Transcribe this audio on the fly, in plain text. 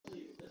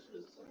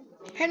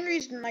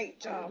Henry's night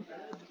job.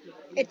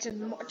 It's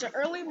an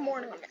early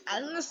morning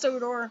out in the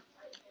Sodor.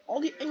 All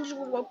the engines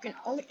were woken.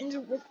 All the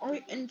engines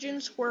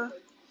were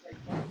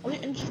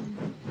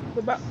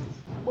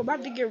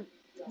about to get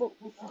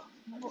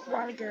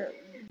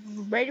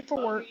ready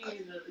for work.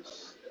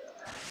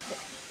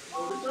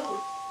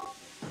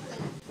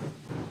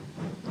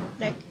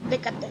 They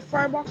got their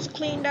firebox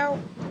cleaned out.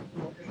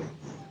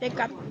 They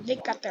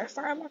got their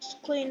firebox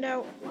cleaned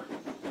out,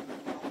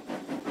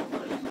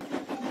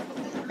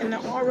 and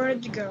they're all ready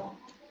to go.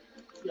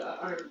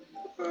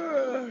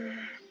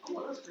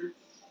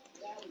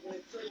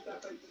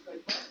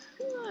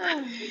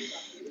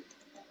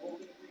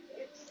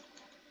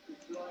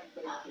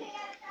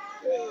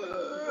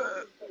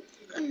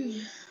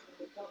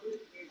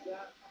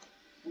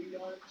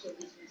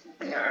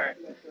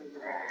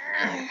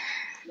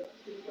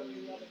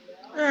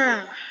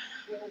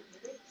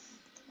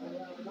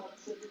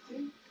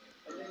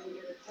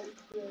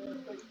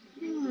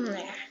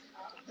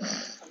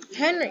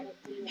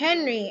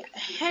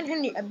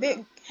 Henry,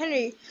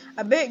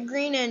 a big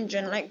green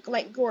engine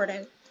like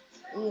Gordon,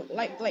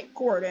 like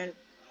Gordon.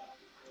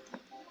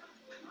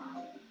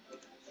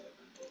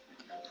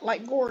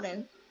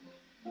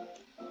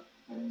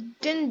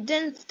 Didn't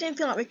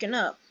feel like waking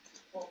up.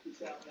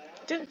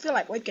 Didn't feel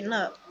like waking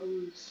up.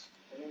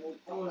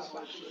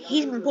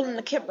 He's been pulling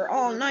the kipper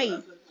all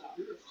night.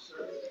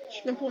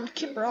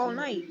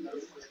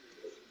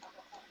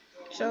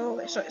 So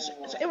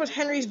it was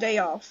Henry's day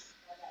off.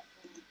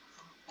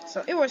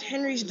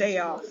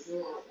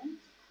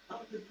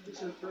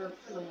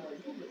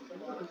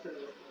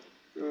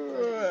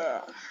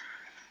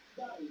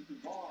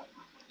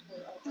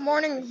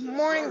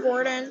 Morning,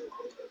 Gordon.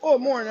 Oh,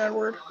 morning,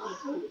 Edward.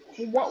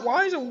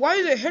 Why is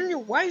it Henry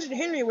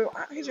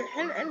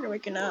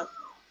waking up?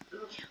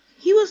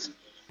 He was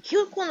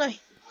pulling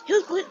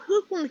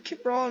the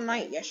kipper all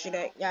night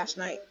last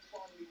night,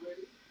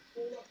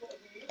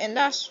 and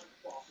that's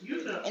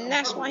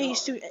why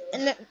he's super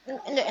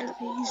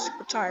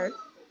tired.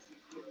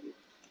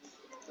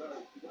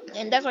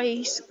 And that's why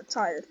he's super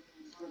tired.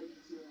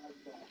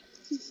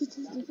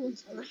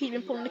 He's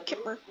been pulling the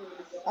kipper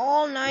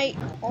all night,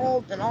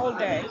 all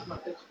day.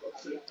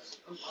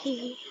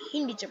 He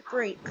needs a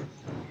break.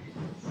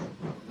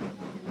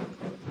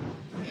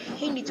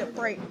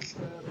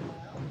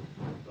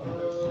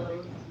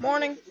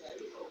 Morning,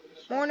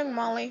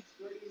 Molly.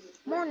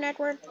 Morning,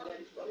 Edward.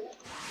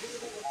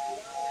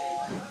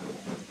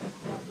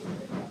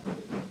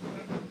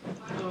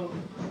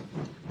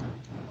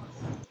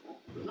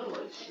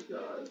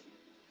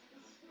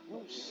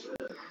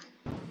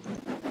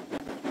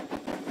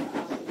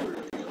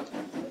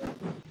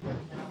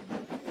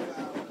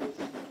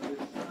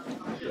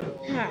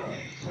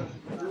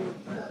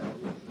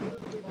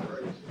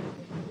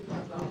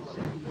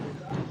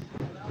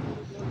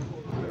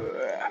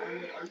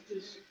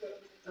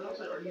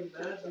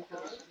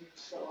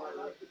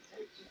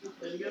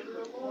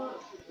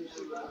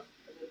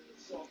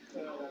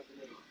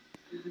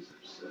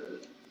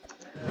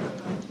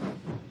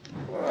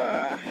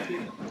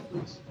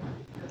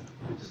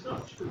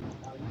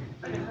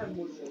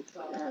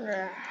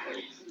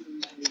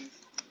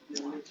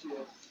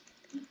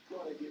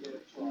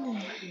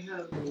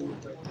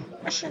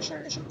 I should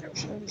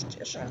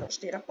have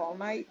stayed up all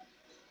night.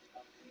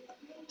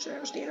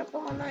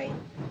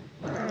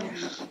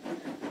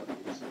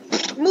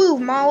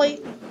 Move,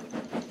 Molly.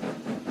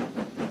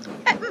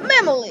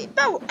 Emily,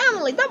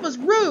 that was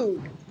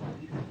rude.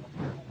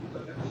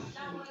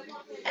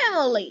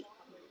 Emily,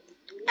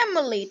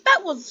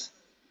 that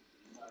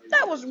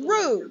was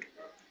rude.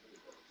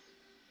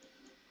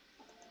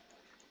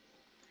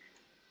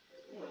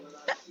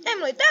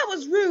 Emily, that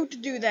was rude to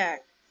do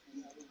that.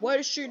 What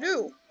did she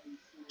do?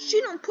 She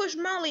don't push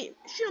Molly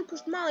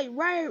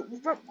right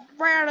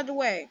out of the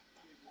way.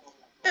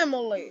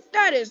 Emily,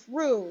 that is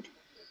rude.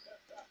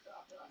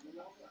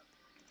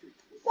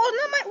 Well,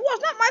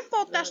 it's not my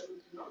fault that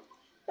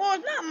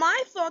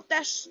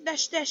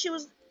she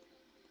was.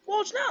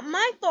 Well, it's not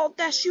my fault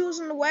that she was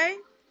in the way.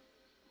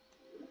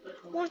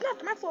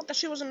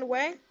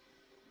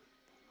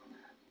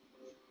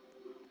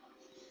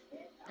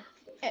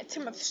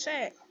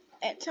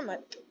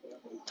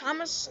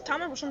 Thomas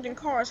was something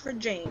cars for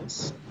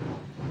James.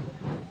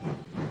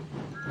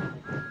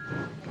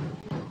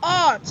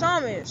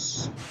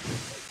 Thomas.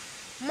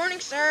 Morning,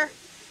 sir.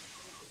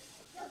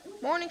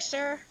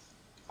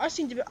 I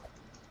seem to be.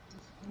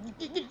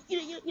 You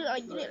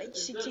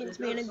seem to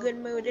be in a good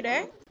mood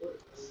today.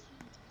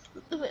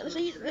 You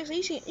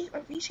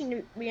seem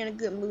to be in a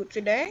good mood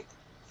today.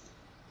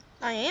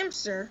 I am,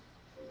 sir.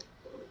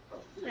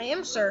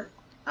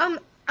 I'm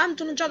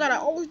doing the job that I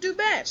always do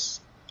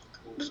best.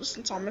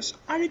 Listen, Thomas.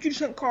 I need you to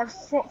send cars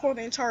for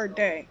the entire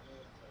day.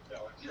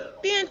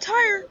 The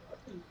entire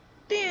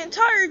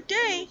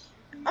day.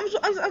 I'm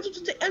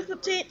supposed to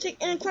take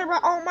and clear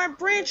out all my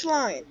branch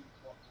line.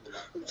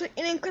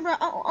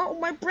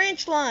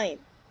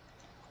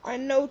 I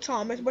know,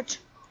 Thomas, but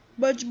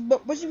you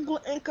can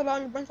clear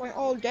out your branch line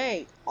all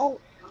day. I'll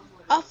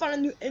find a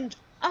new engine.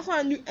 I'll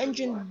find a new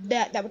engine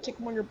that would take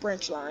on your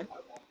branch line.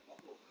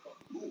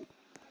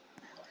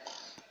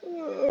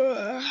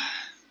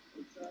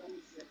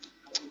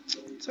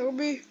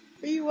 Toby,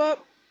 are you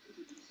up?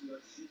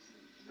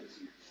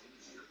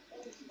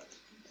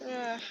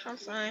 I'm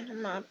fine.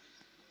 I'm not.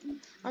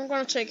 I'm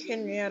gonna take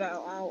Henrietta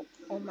out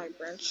on my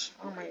branch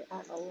on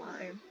the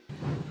line.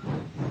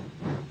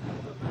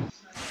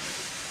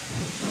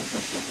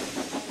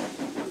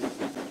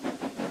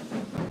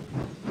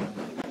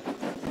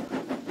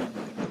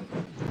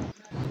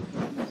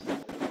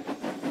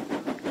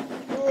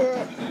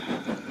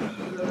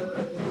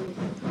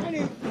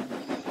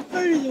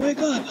 I need to wake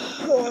up.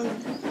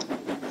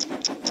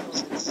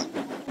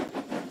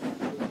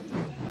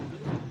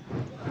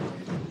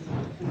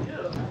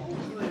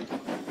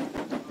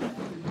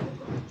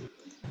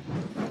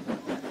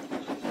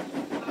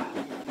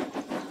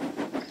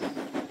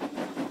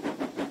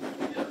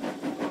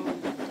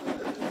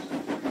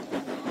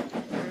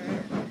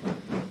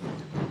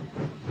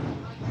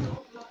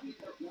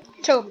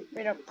 Toby,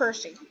 wait up,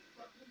 Percy.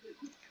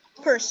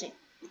 Percy.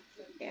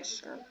 Yes,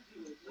 sir.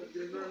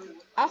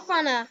 I'll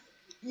find a.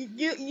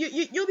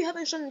 You'll be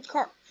having some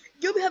car.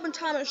 You'll be having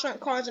time at some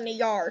cars in the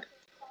yard.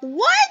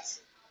 What?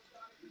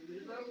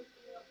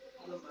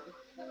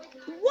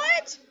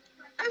 What?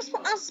 I'm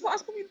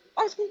supposed to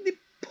be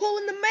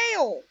pulling the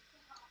mail.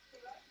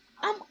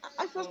 I'm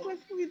supposed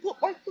to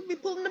be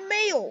pulling the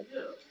mail.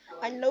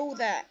 I know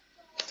that.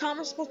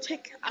 Thomas is supposed to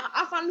take.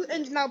 I found a new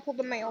engine now to pull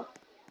the mail.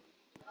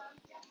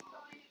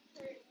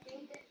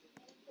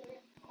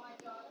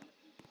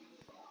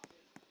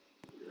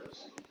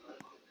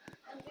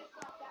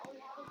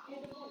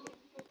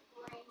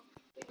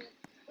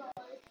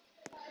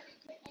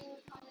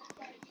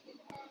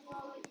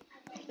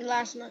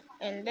 Last night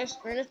and this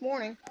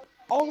morning,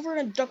 Oliver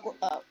and Duck were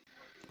up.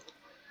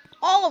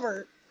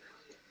 Oliver,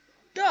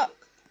 Duck,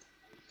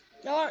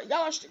 y'all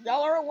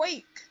are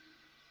awake.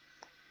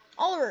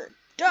 Oliver,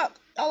 Duck,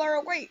 y'all are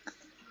awake.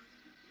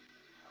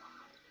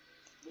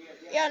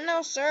 Yeah,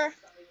 no, sir.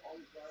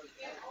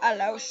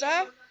 Hello,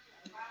 sir.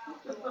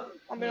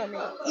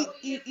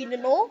 You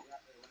know.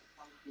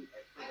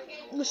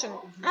 Listen,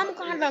 I'm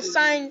gonna have to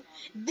assign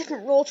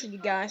different roles for you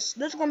guys.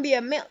 There's gonna be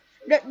a run.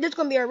 There's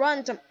gonna be a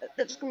run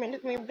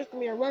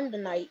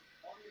tonight.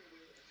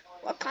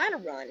 What kind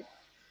of run?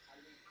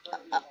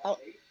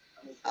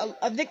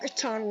 A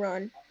Vickerton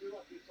run.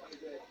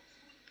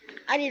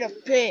 I need a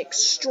big,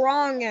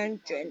 strong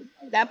engine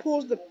that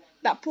pulls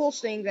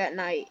things at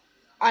night.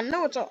 I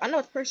know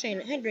it's Percy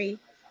and Henry,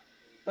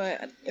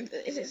 but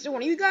is it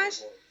one of you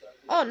guys?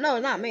 Oh no,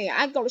 not me.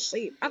 I go to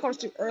sleep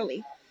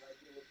early.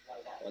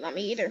 Well, not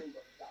me either.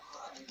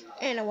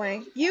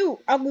 Anyway,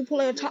 I'll be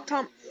pulling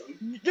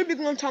you'll be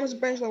going Thomas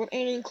Branchlow with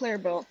Annie and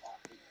Clarabelle.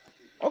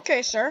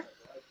 Okay, sir.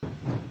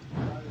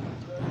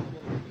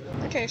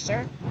 Okay,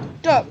 sir.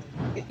 Duck,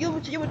 you'll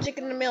be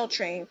taking the mail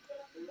train.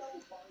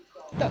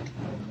 Duck,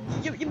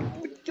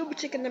 you'll be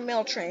taking the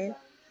mail train.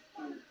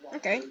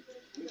 Okay.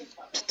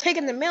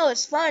 Taking the mail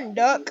is fun,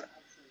 Duck.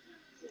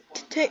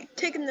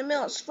 Taking the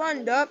mail is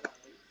fun, Duck.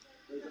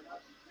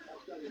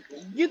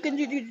 You can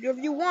do whatever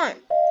you want.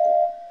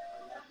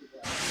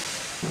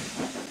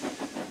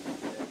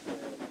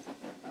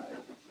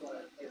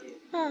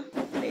 Huh,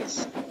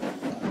 please.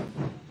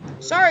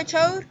 Sorry,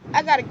 Toad.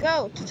 I gotta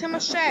go to Tim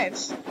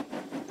Sheds.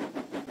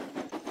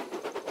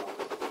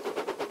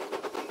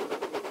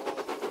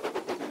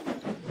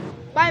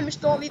 Bye,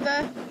 Mr.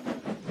 Oliver.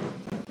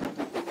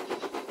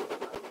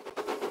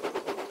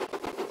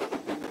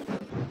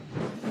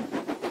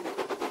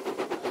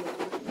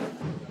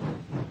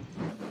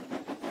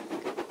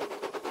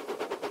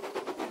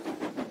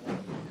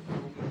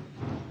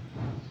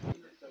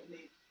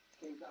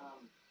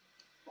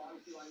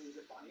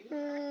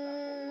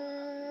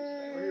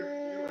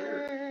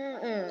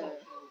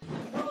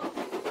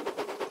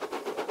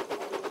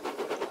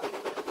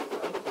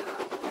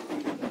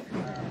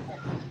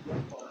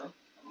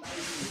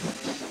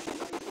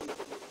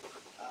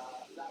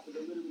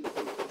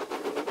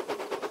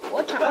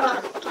 What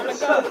time to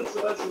go?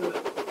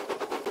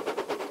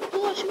 Who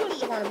else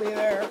is going to be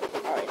there?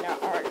 Alright,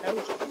 know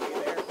who's going to be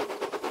there.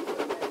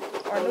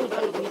 Alright, know who's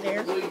going to be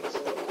there.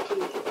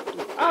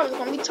 Oh, it's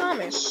going to be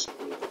Thomas.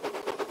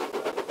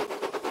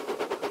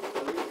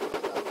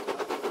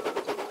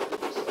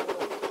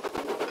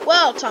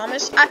 Well,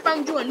 Thomas, I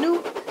found you a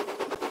new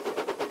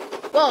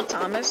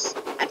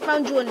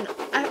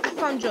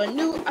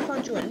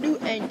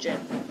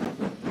engine.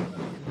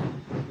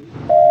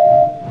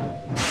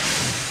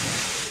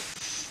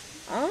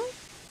 Huh?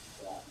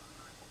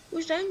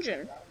 Whose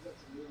engine?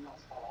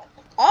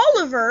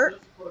 Oliver?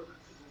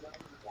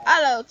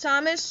 Hello,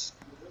 Thomas.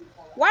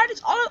 Why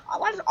does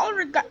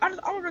Oliver got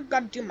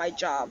to do my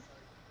job?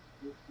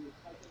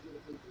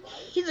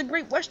 He's a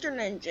Great Western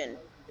engine.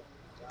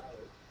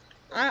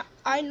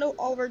 I know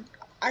Oliver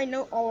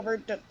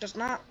does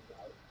not.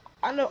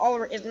 I know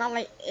Oliver is not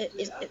like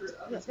it's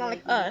not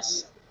like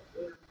us.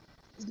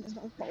 It's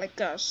not like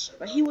us.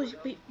 But he used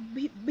to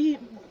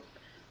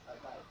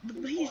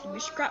be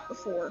scrapped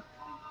before.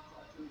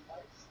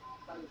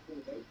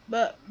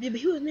 But yeah, but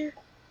he was near.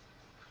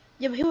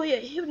 Yeah, but he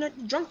was near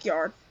the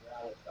junkyard.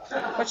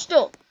 But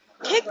still,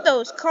 take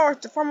those cars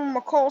to Farmer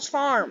McCall's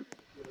farm.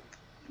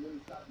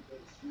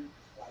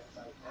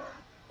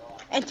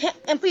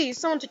 And please,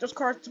 someone take those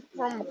cars to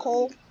Farmer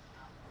McCall.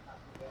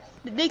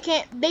 They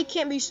can't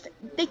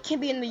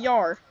be in the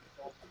yard.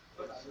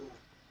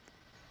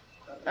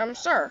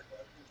 Sir.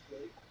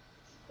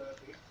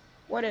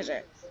 What is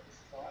it?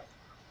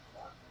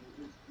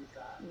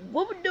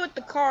 What would do with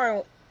the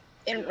car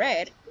in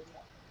red?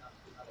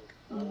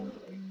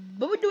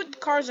 What would do with the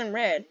cars in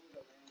red?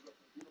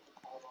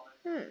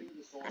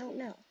 I don't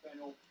know.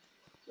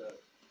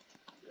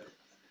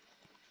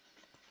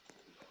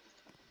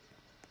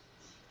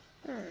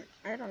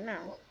 I don't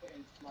know.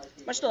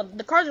 But still,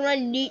 the cars in red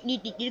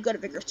need to go to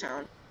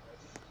Vickerstown.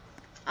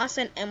 I'll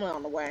send Emily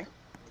on the way.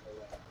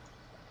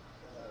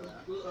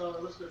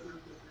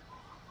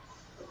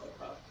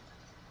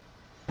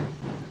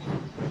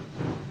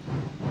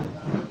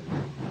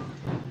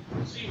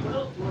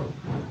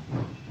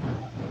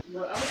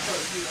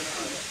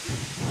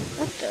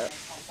 What the?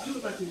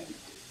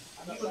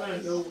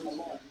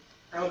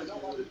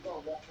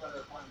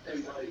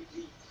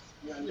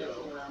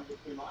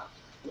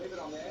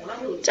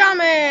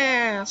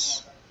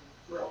 Thomas!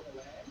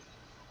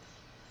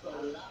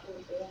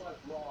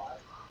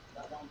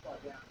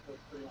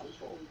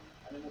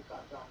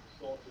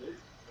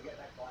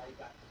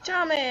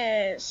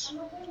 Thomas!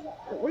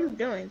 What are you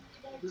doing?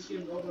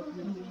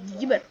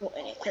 You better put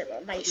in a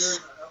clever nice.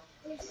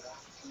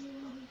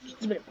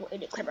 You better put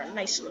in a clever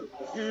nicely.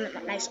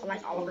 Nice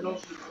like Oliver.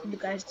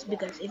 Because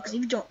if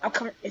you don't, I'm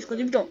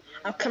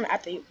coming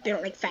after you. They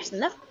don't like fast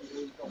enough.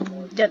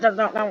 They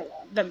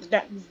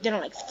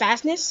don't like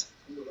fastness.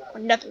 Or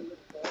nothing.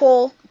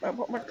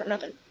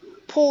 Nothing.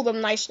 Pull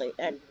them nicely,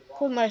 Ed.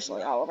 Pull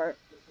nicely, Oliver.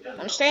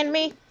 Understand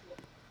me?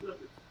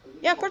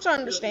 Yeah, of course I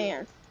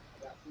understand.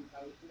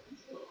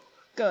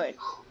 Good.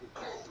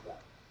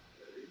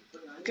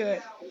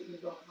 Good.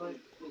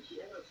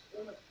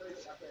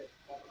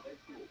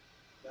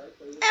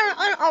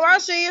 I'll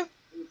see you.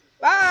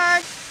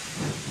 Bye.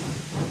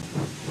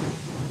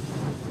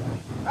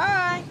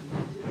 Bye.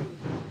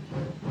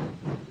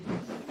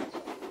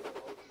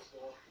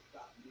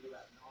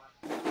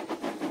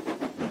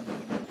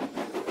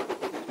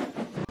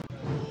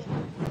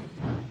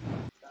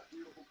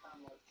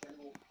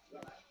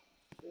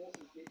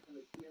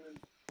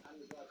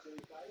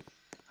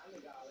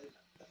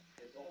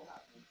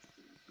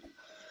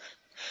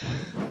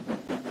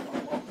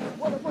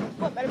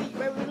 What better be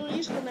really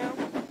useful now?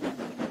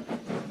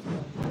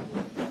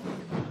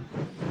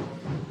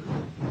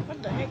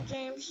 What the heck,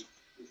 James?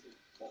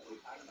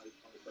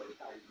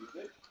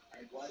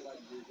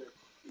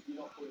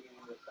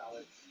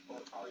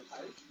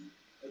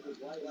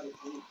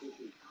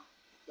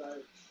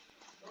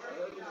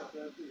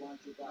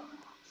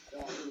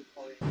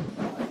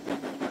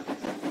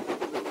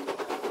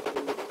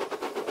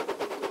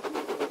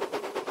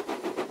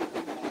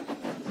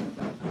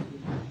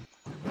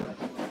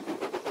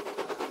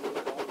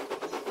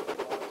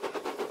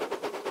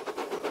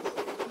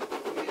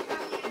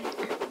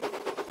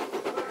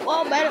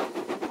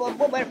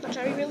 Well, better touch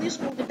be really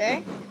useful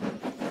today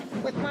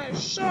with my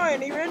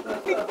shiny red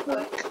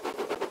pinkwork.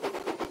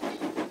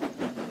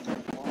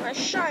 My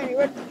shiny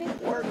red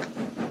pinkwork.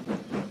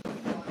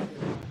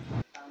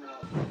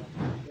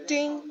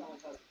 Ding.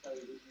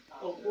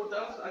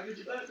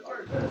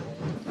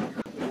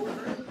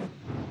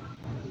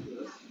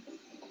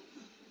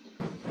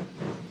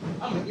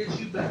 I'm gonna get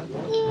you back.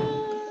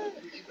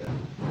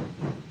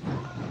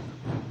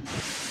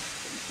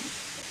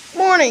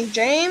 Morning,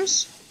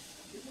 James.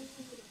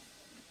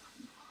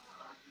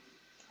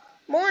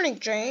 Morning,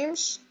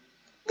 James.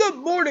 Good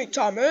morning,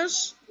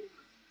 Thomas.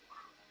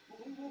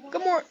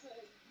 Good morning.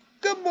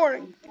 Good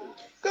morning.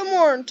 Good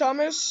morning,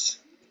 Thomas.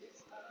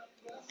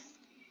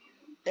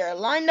 They're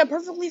lined up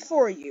perfectly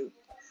for you.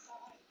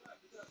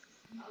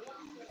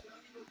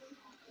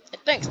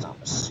 Thanks,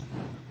 Thomas.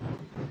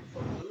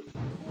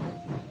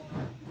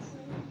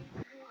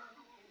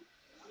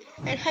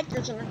 And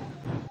Hector's in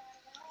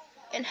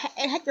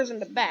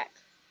the back.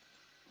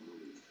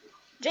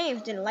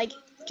 James didn't like it.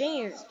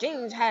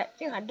 James had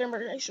a different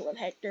relationship with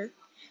Hector.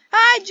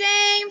 Hi,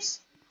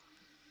 James.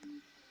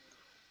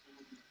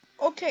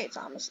 Okay,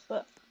 Thomas,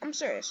 but I'm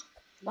serious.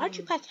 Why'd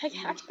you pack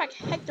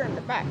Hector in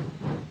the back?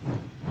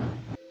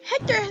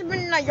 Hector has been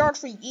in that yard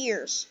for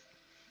years.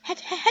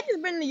 Hector's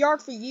been in the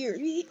yard for years.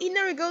 He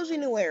never goes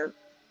anywhere.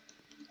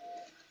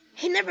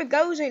 He never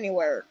goes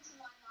anywhere.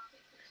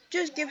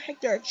 Just give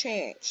Hector a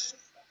chance.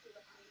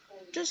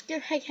 Just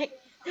give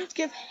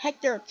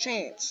Hector a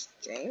chance,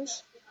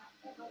 James.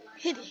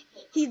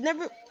 He's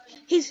never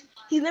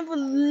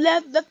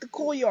left the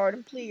coal yard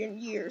and played in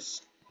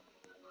years.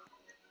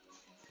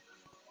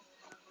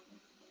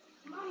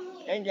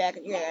 And Jack,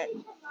 you hear that?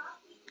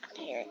 I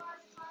can hear it.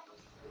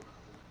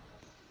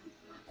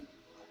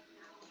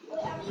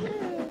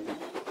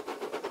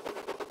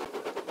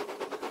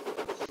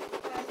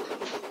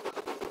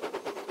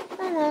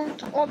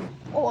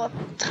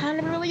 Time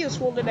to be really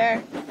useful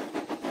today.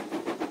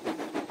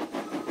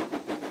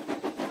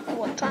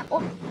 what time?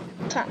 Oh,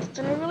 time's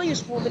been really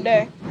useful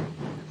today.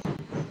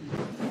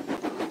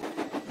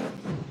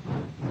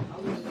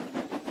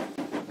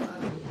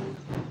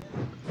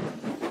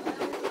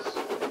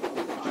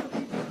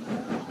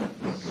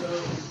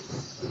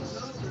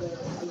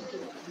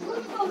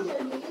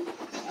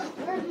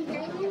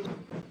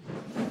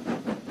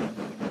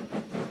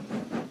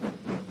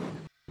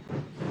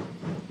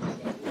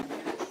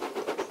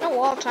 Oh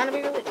well, time to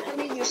be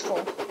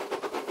useful.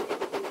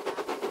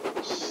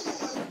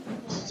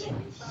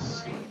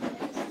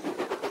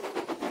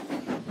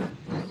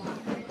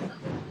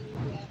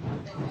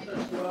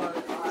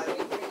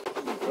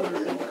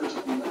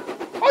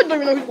 I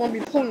don't even know who's gonna be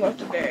pulling us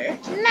today.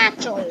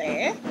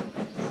 Naturally.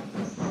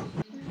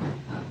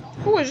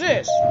 Who is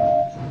this?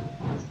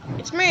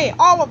 It's me,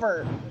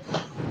 Oliver.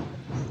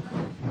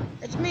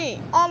 It's me,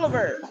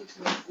 Oliver.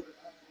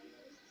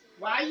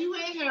 Why you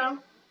in here?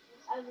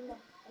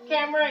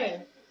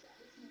 Cameron.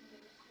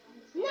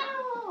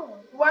 No.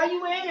 Why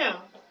you in here?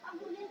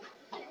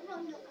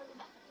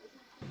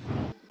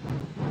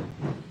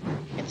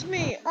 It's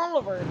me,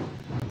 Oliver.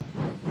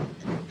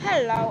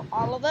 Hello,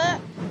 Oliver.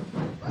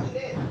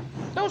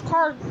 Those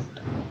cars.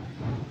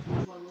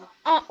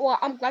 Well,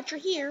 I'm glad you're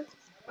here.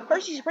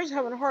 Percy's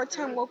having a hard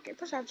time waking.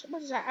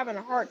 Percy's having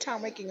a hard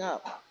time waking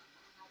up.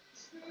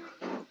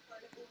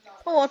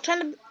 Oh well,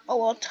 time to. Oh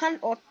well, time.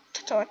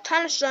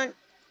 Time to sun.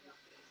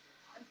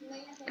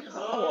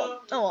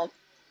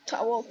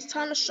 It's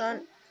time to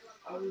sun.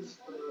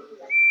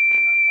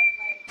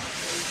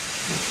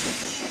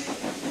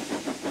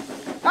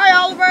 Hi,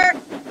 Oliver.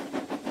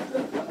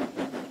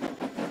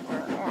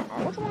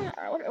 Which one?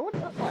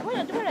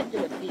 What do I do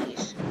with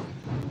these?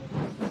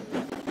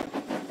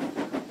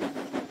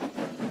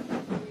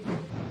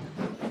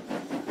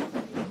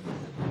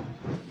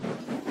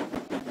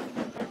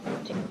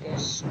 Take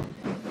this.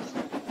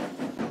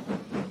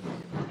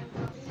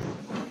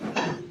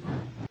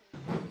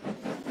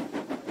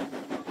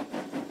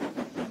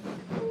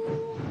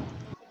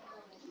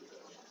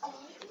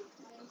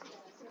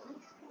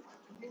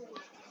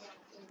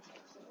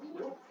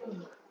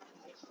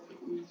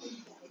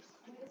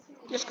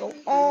 Just go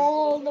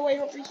all the way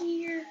over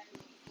here.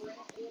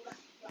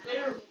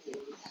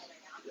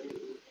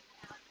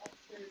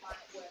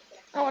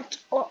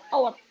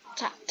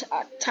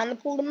 Time to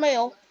pull the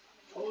mail.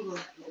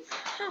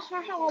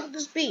 How long would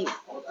this be? I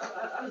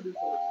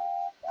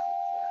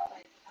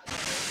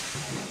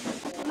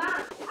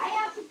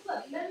have to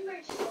put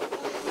members.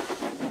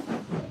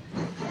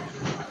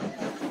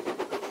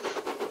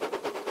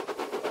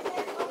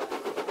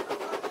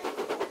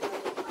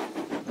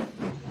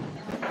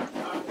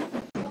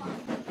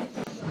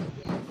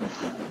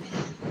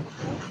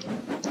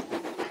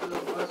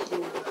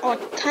 Oh,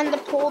 time to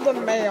pull the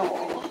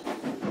mail.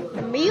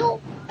 The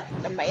meal?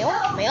 The mail?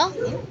 Mail?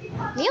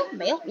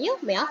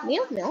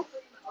 Meal?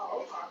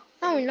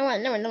 Oh, no, I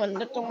never know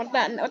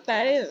what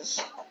that is.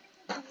 So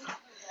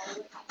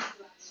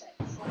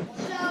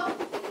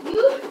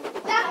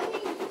that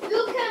means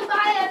you can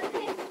buy a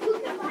painting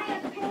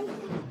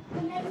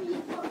whenever you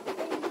put it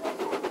in your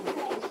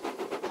painting.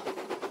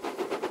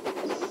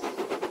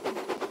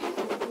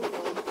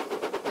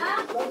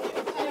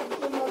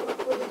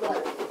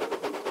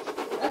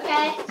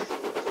 Okay.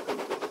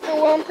 Oh,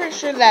 well, I'm pretty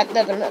sure that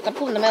the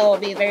pulling the mail will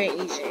be very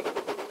easy.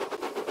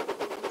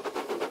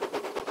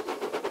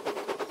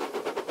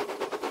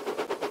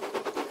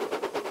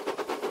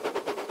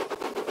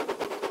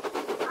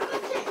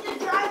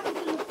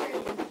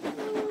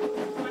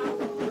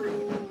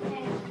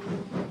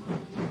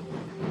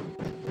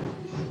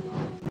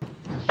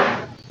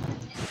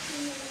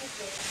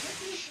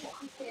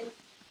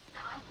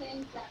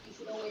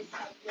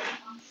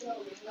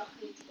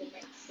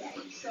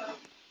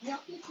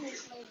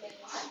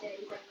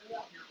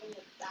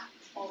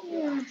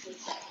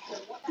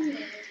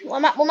 Well, I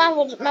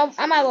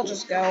might as well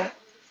just go.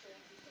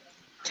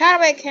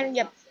 Try to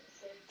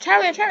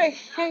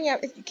hang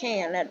up if you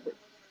can, Edward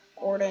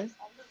Gordon.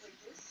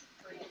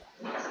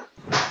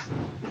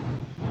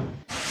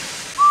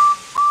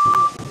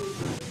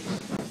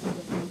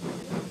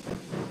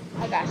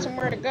 I got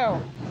somewhere to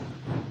go.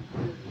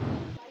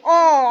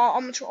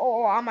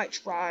 Oh, I might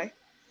try.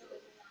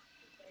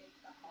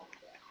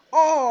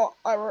 Oh,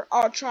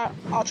 I'll try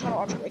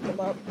to wake him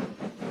up.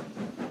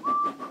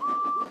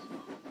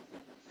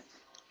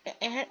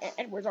 And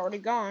Edward's already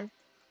gone.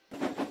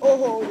 Oh,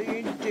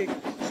 holy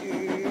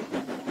Dixie.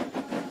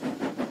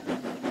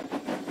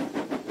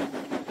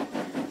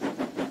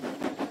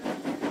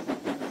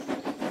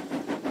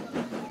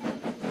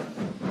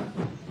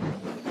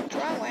 What's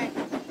wrong, Wang?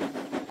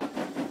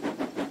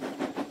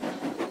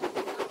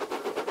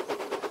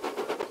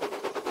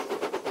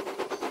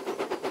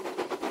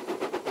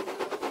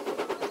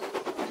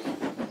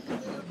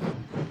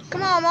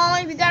 Come on,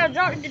 Molly, we got a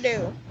job to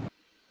do.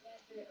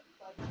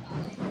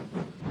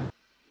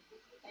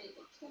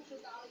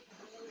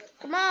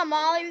 Come on,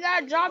 Molly, we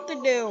got a job to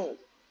do.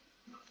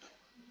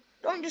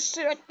 Don't just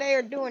sit right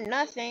there doing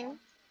nothing.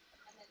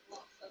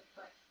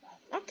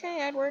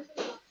 Okay, Edward.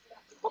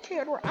 Okay,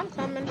 Edward, I'm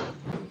coming.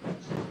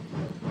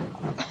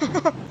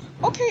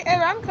 Okay,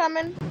 Aaron, I'm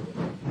coming.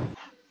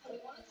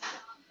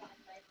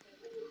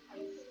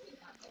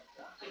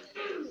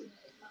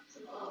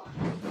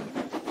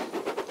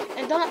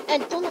 And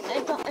don't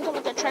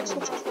let the track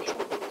switch.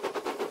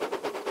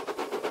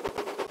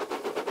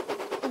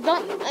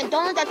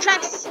 Don't let that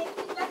tracks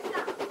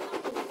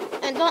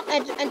and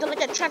don't let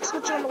that track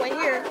switch on the way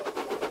here.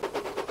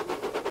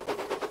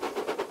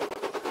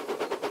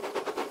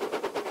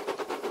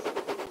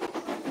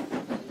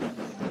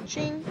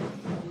 Ching.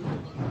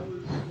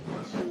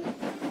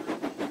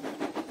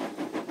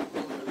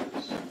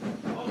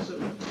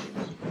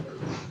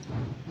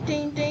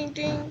 Ding ding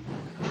ding.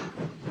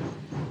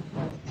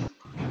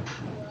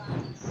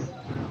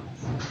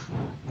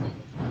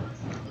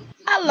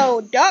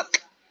 Hello, duck.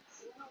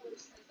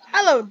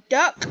 Hello,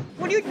 duck.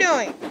 What are you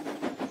doing?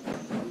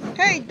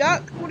 Hey,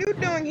 duck. What are you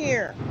doing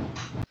here?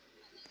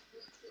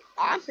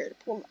 I'm here to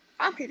pull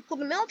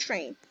the mail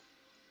train.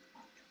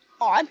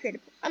 Oh, I'm here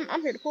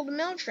to pull the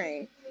mail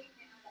train.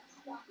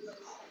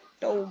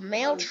 The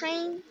mail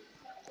train?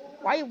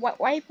 Why you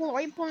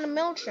pulling the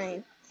mail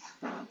train?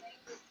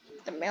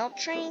 The mail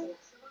train?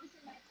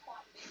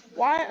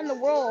 Why in the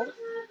world?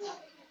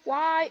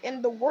 Why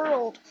in the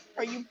world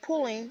are you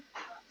pulling?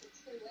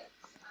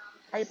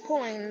 Why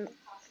in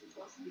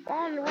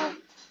the world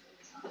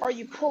are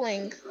you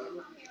pulling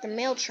the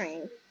mail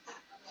train?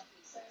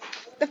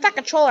 The Fat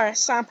Controller has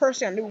assigned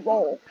Percy a new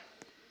role.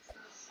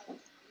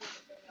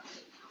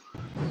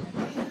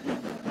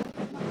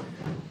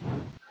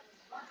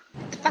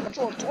 The Fat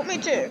Controller told me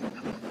to.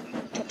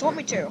 Told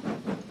me to.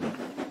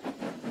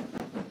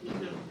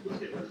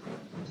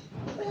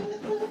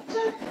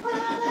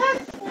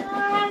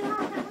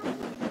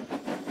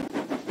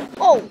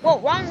 Oh, whoa,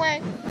 wrong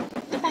way.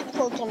 The Fat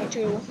Controller told me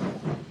to.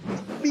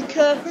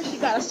 Because Percy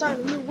got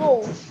assigned a new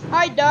role.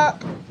 Hi,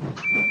 Duck.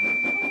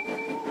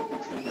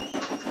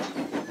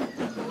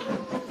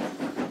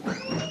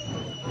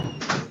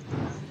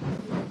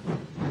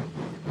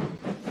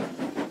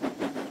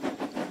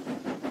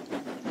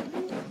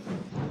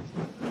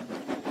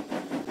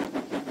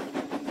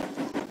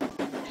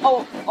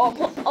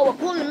 We're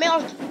pulling the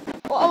mail.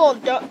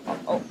 Duck.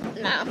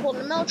 I'm pulling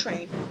the mail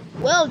train.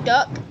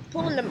 Duck,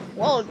 pulling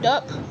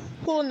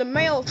the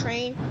mail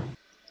train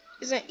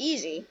isn't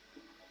easy.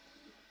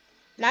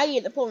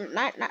 Neither pulling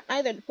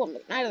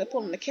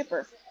the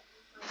kipper.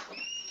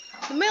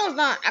 The mail is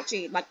not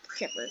actually like the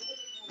kipper,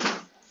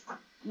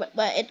 but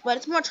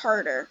it's much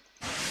harder.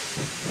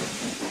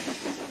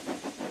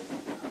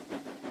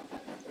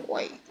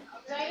 Wait.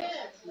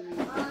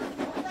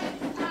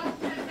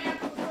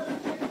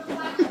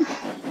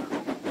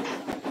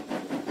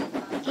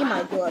 He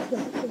might do it.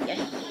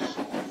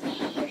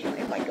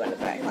 He might do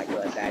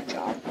a bad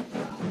job.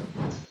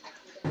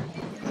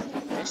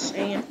 Just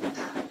saying.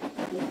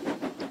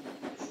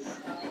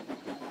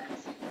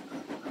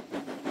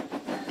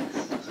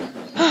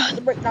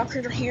 The breakdown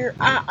creatures are here.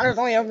 I don't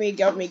know if me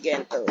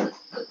getting through.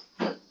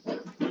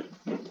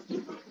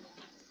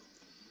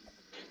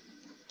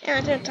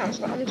 And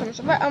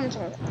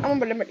I'm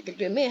gonna limit to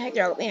do. Me and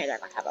Hector are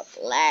gonna have a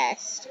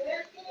blast.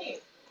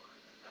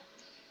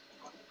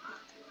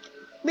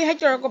 Me and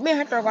Hector are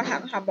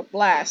gonna have a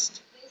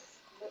blast.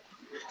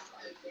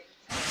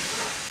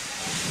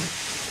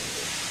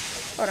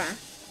 Hold on.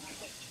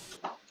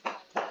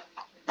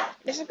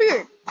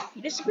 Disappeared.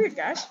 He disappeared,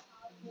 guys.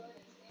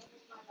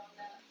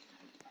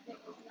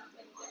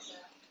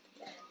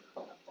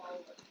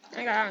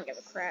 I don't give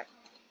a crap.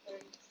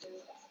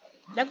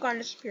 They're gonna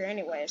disappear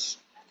anyways.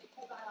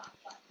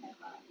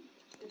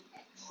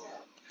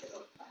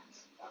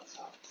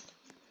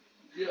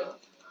 Yeah.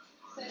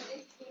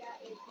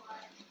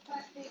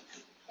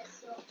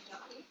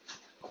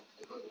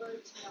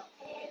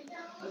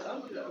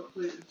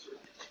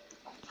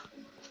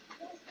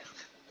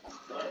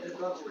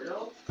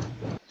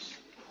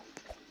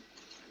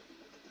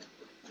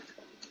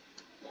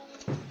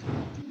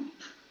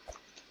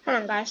 Hold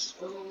on, guys.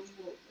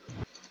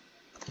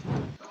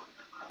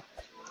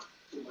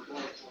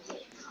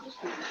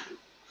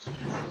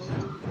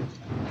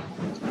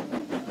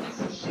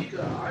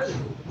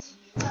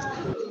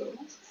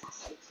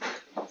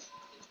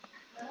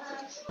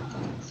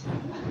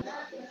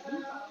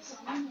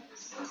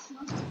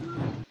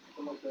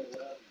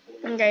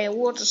 Okay,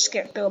 we'll just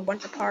skip through a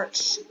bunch of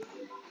parts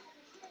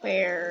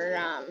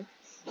where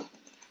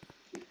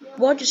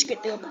we'll just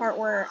get through a part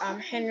where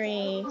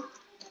Henry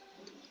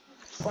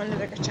going to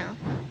Vickerstown.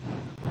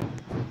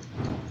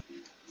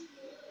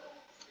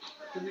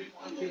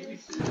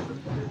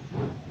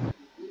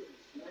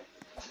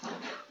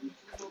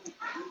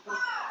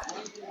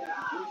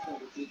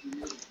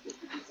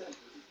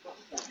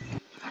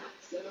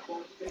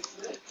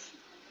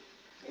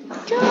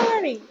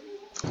 Johnny!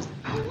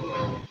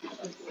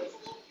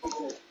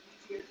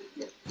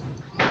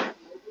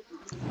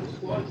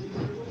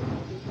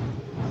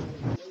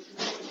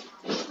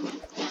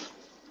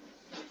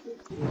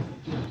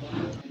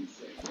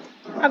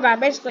 Okay,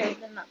 basically,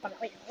 they're not gonna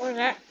wait. What was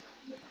that?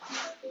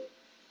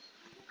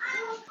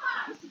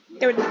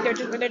 They're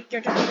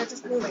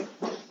just moving.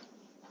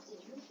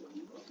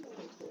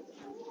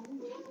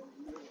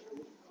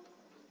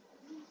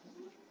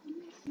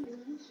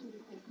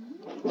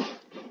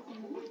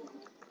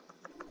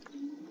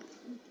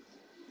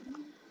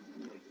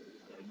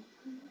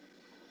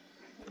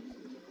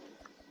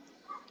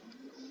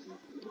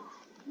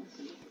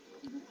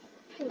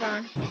 Hold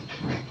on.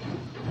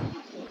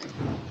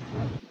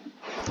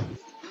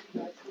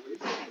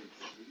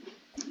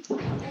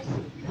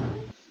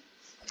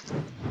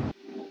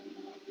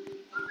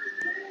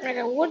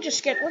 Okay, we'll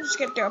just get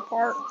their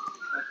part.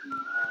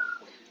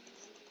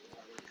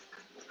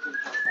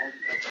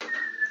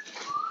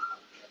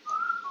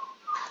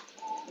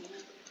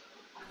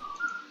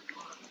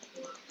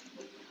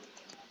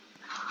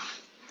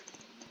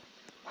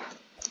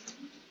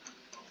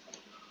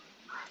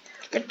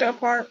 Get their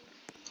part.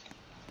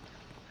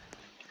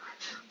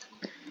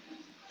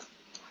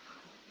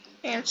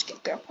 And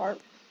skip their part.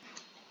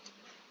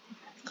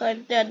 Cause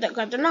they're not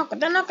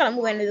gonna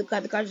move anyway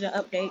because of the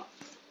update.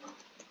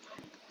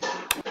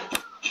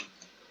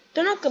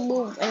 They're not gonna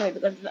move anyway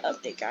because of the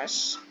update,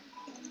 guys.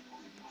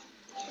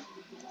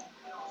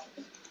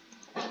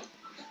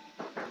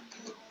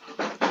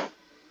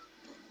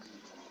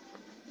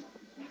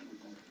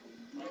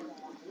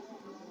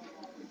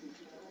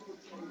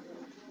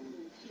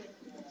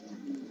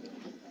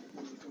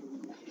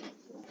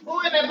 Who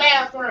in the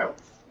bathroom?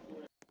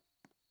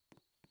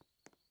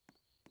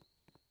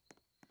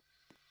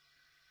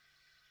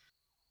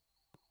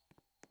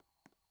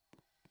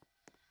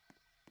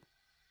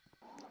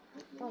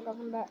 I'll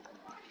come back.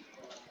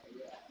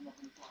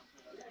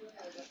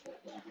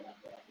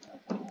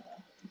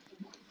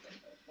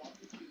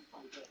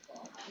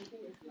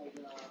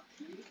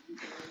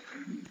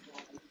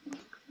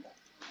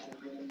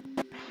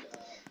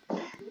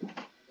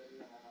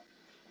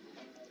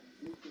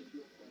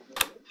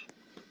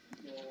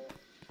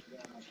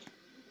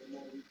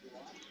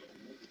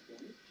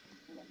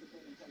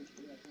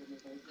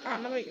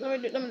 Let me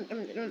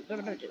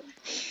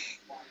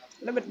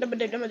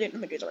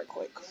do it right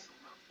quick.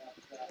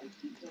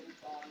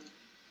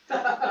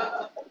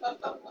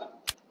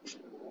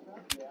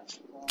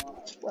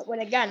 When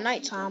it got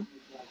nighttime,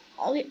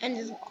 all the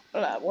engines.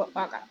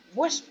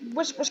 What's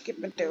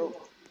skipping through?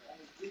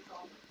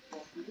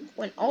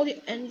 When all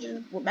the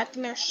engines were back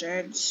in their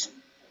sheds.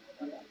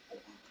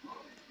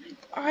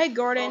 Oh, hey,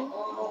 Gordon.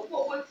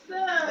 Oh, what's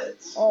that?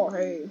 Oh,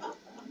 hey.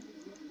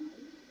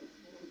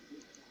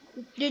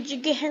 Did you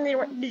get Henry?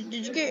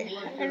 Did you get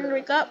Henry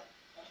wake up?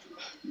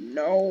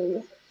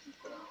 No.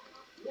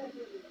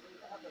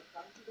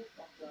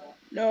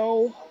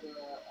 No.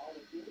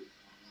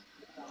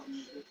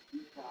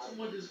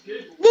 Someone just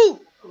good. Woo!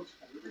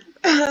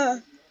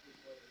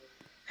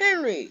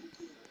 Henry.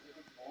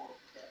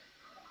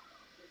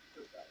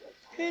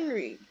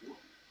 Henry.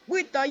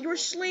 We thought you were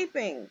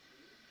sleeping.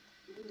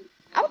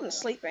 I wasn't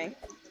sleeping.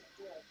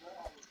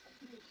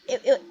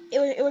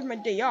 It was my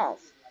day off.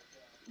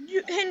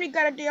 Henry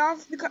got a day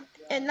off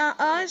and not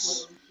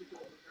us.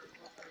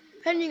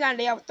 Henry got a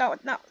day off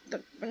but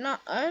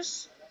not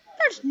us.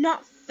 That's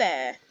not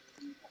fair.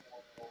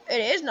 It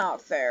is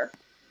not fair.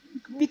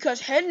 Because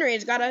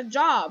Henry's got a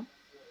job.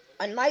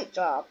 A night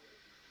job.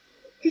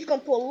 He's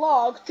gonna pull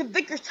logs to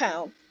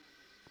Vickerstown.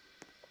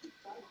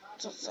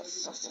 So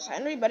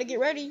Henry, better get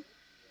ready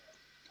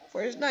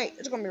for his night.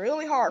 It's gonna be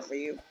really hard for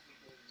you.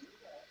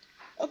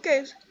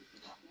 Okay,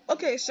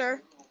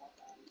 sir.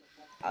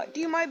 I'll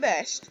do my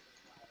best.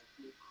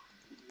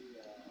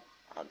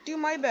 I'll do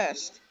my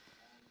best.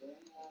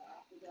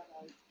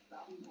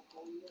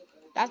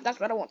 That's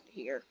what I want to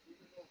hear.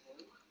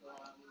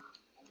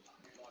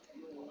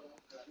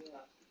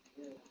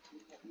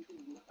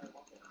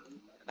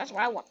 That's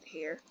what I want to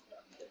hear.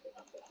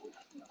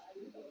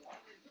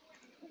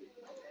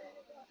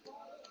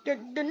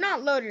 They're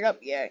not loaded up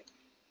yet.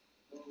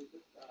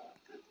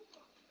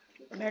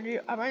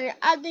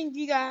 I think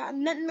you got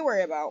nothing to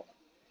worry about.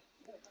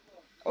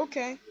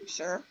 Okay,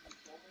 sure.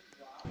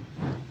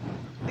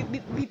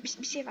 Be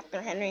safe out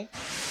there, Henry.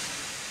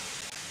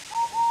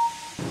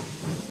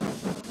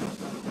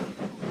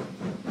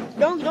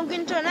 Don't get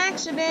into an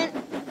accident.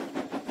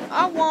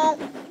 I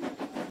won't.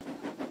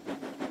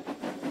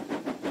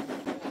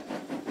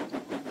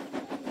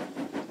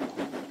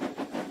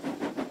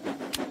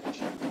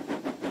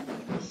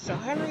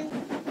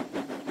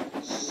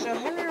 So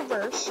Henry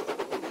reversed.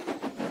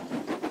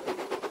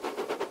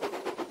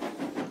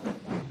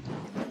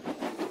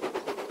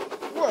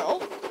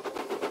 Well,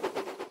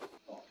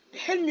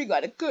 Henry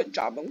got a good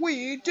job and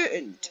we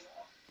didn't.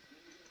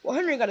 Well,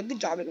 Henry got a good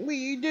job and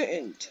we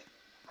didn't.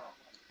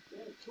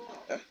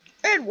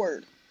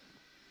 Edward,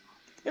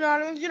 you're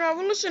not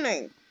even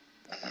listening.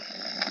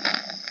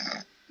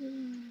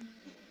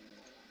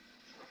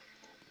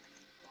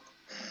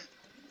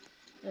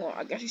 Well,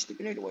 I guess he's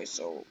sleeping anyway,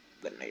 so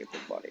good night,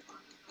 everybody.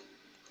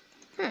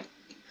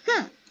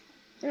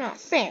 You're not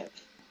fair.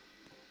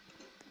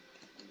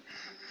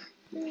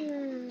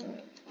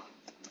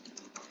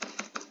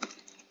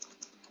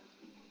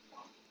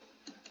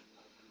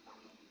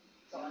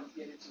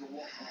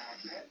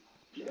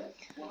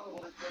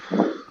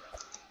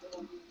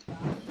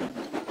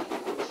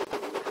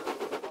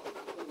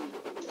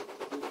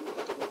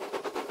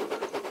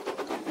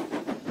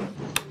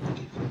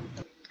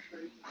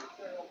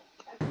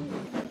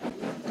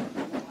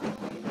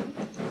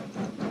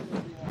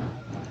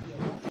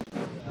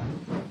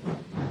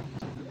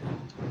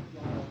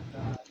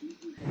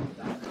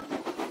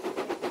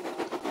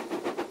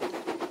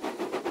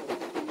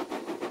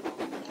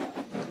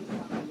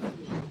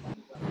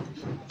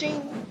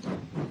 Ding.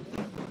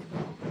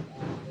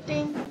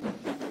 Ding.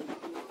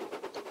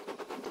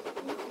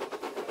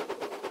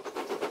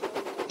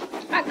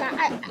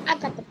 I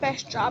got the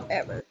best job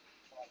ever.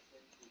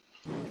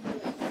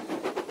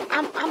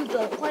 I'm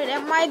doing quite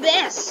at my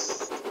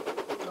best.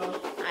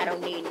 I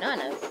don't need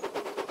none of.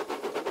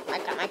 I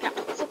got my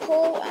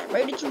coal and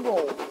ready to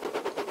roll.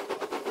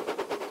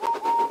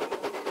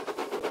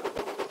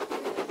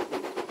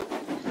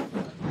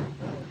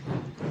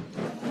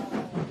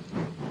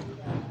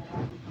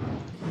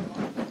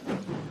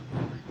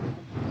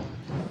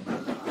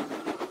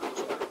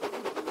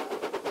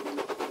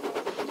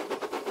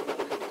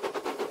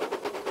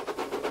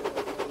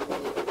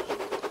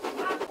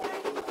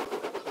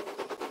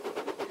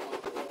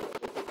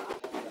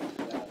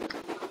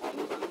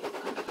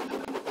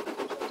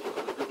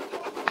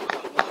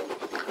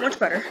 Much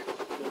better.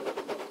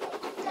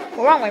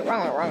 Wrong way.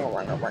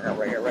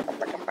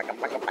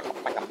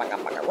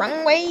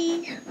 Wrong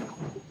way.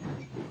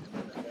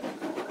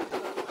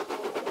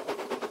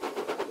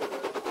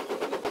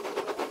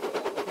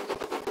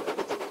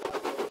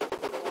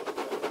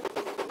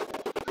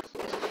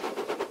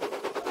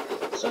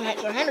 So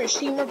Henry's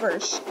team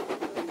reverse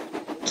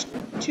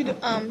to the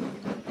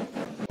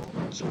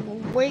to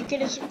where he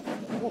gets his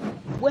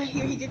where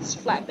here he gets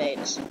his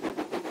flatbeds.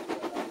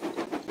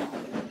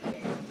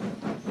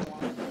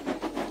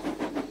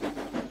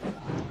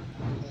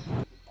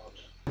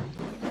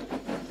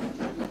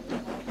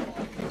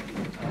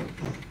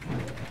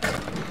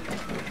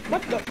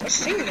 What the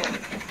signal?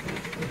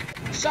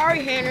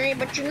 Sorry, Henry,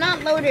 but you're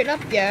not loaded up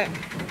yet.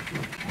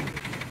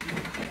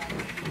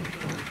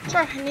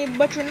 Sorry, Henry,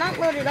 but you're not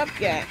loaded up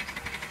yet.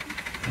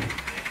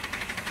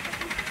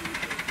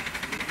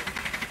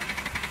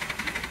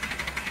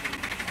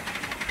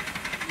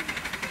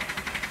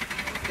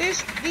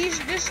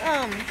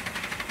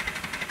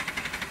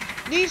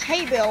 These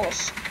hay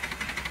bales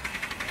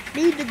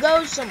need to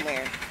go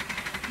somewhere.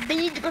 They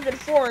need to go to the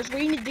forest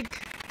where you need to,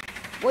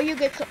 where you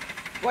get,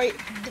 right,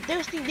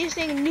 this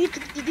thing needs to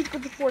go to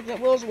the forest at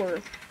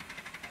Willsworth.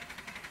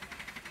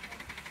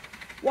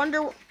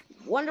 Wonder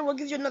will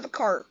give you another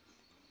cart.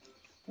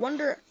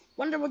 Wonder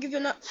will give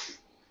you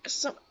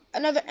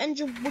another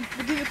engine will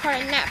give you a cart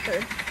and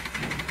Knapford.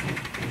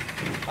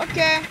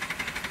 Okay.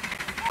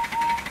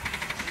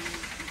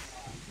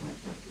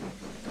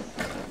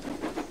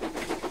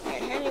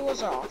 And Henry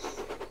was off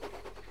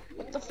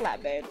with the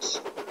flatbeds.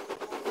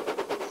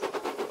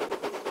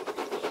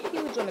 He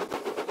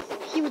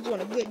was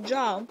doing a good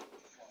job.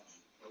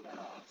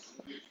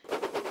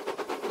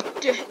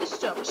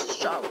 This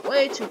job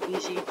way too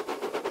easy.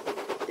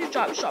 This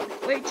job is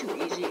way too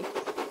easy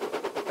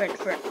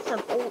for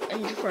an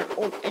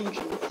old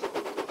engine,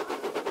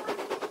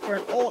 for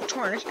an old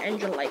tarnished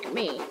engine like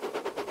me.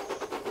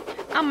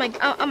 I'm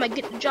gonna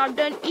get the job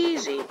done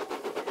easy.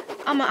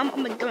 I'm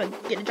gonna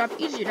get the job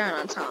easier done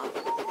on time.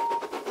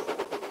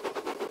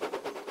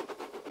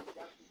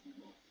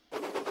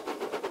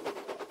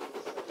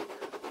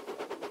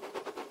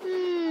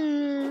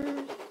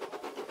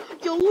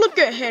 Yo, look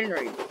at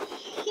Henry.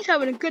 He's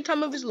having a good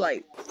time of his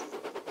life.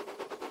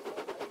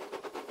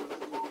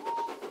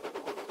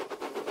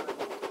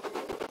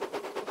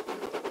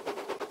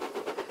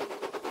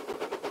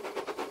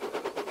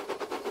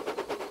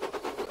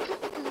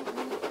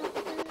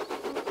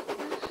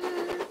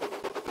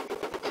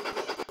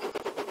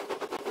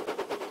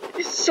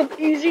 It's so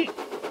easy.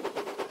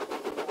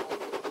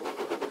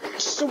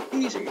 So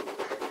easy.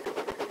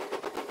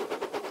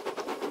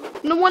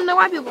 No wonder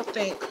why people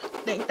think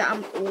that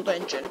I'm an old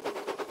engine.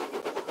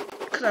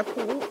 Cause I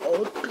pull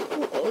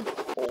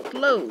old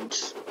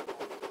loads.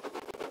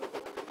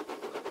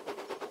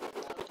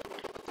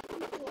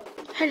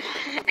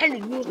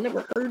 Henry was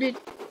never hurted.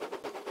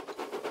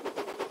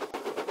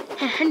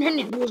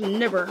 Henry was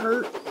never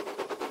hurt.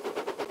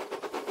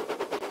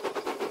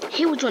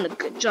 He was doing a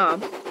good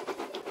job.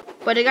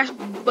 But he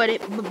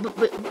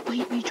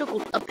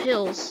chuckled up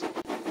hills.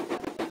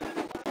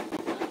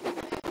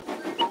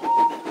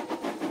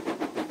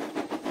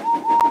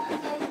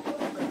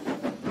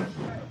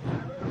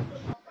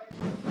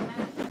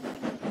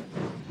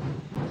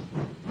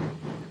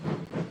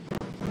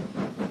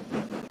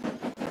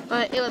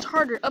 But it was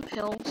harder up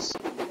hills.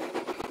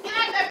 Get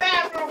out that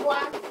bathroom,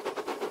 boy.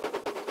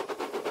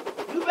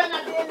 You better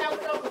not be in there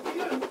with no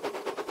computer.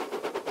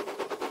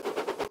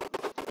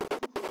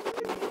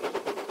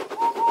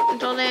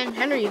 Until then,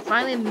 Henry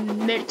finally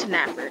made it to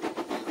Knapford.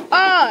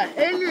 Ah,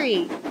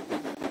 Henry!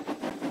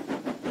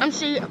 I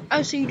see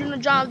you doing the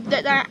job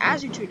that I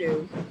asked you to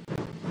do.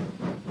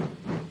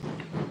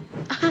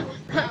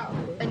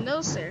 I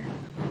know, sir.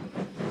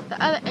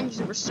 The other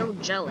engines were so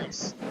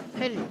jealous.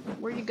 Henry,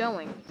 where are you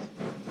going?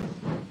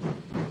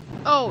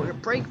 Oh, your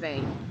brake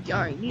van. You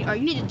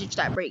need to ditch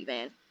that brake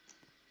van.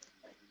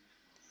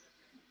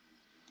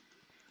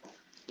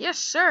 Yes,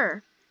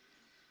 sir.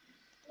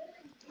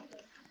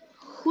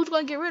 Who's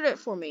gonna get rid of it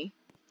for me?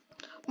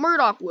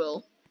 Murdoch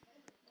will.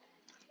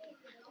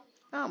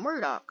 Oh,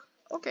 Murdoch.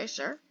 Okay,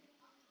 sir.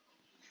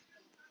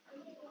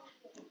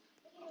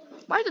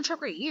 Why is the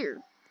truck right here?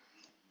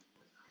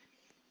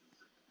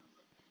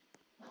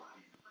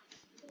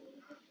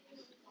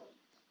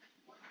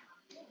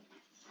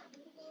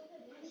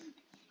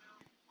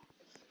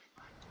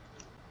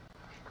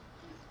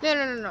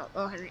 No.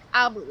 Oh, Henry.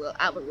 Albert will.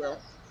 Albert will.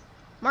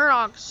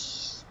 Murdoch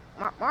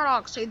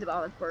saved the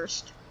Velvet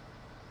first.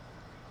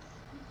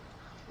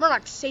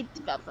 Murdoch saved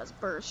the Velvet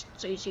first,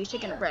 so he's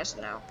taking a rest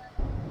now.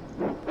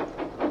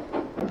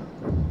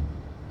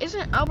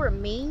 Isn't Albert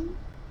mean?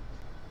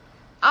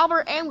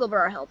 Albert and Wilbur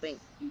are helping.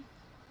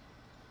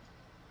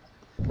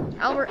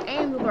 Albert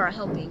and Wilbur are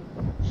helping.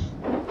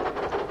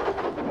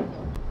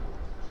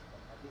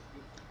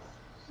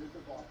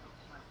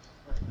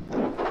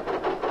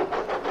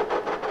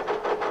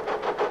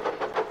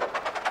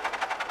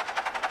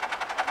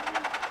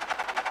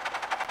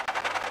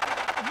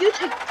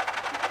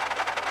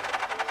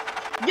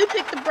 You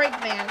take the brake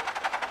van.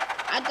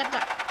 I got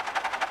that.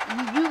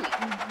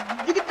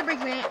 You get the brake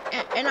van,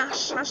 and I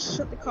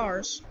shut the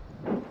cars.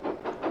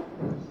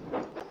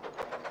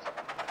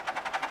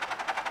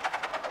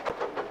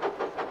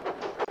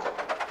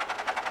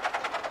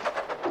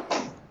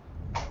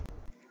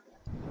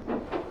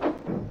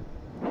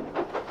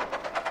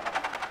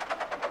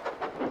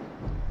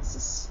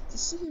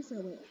 Just sit here for a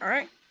minute, all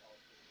right?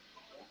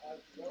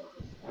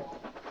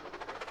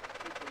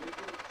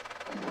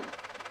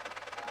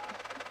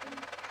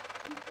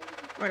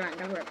 Right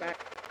on, I'll be right back.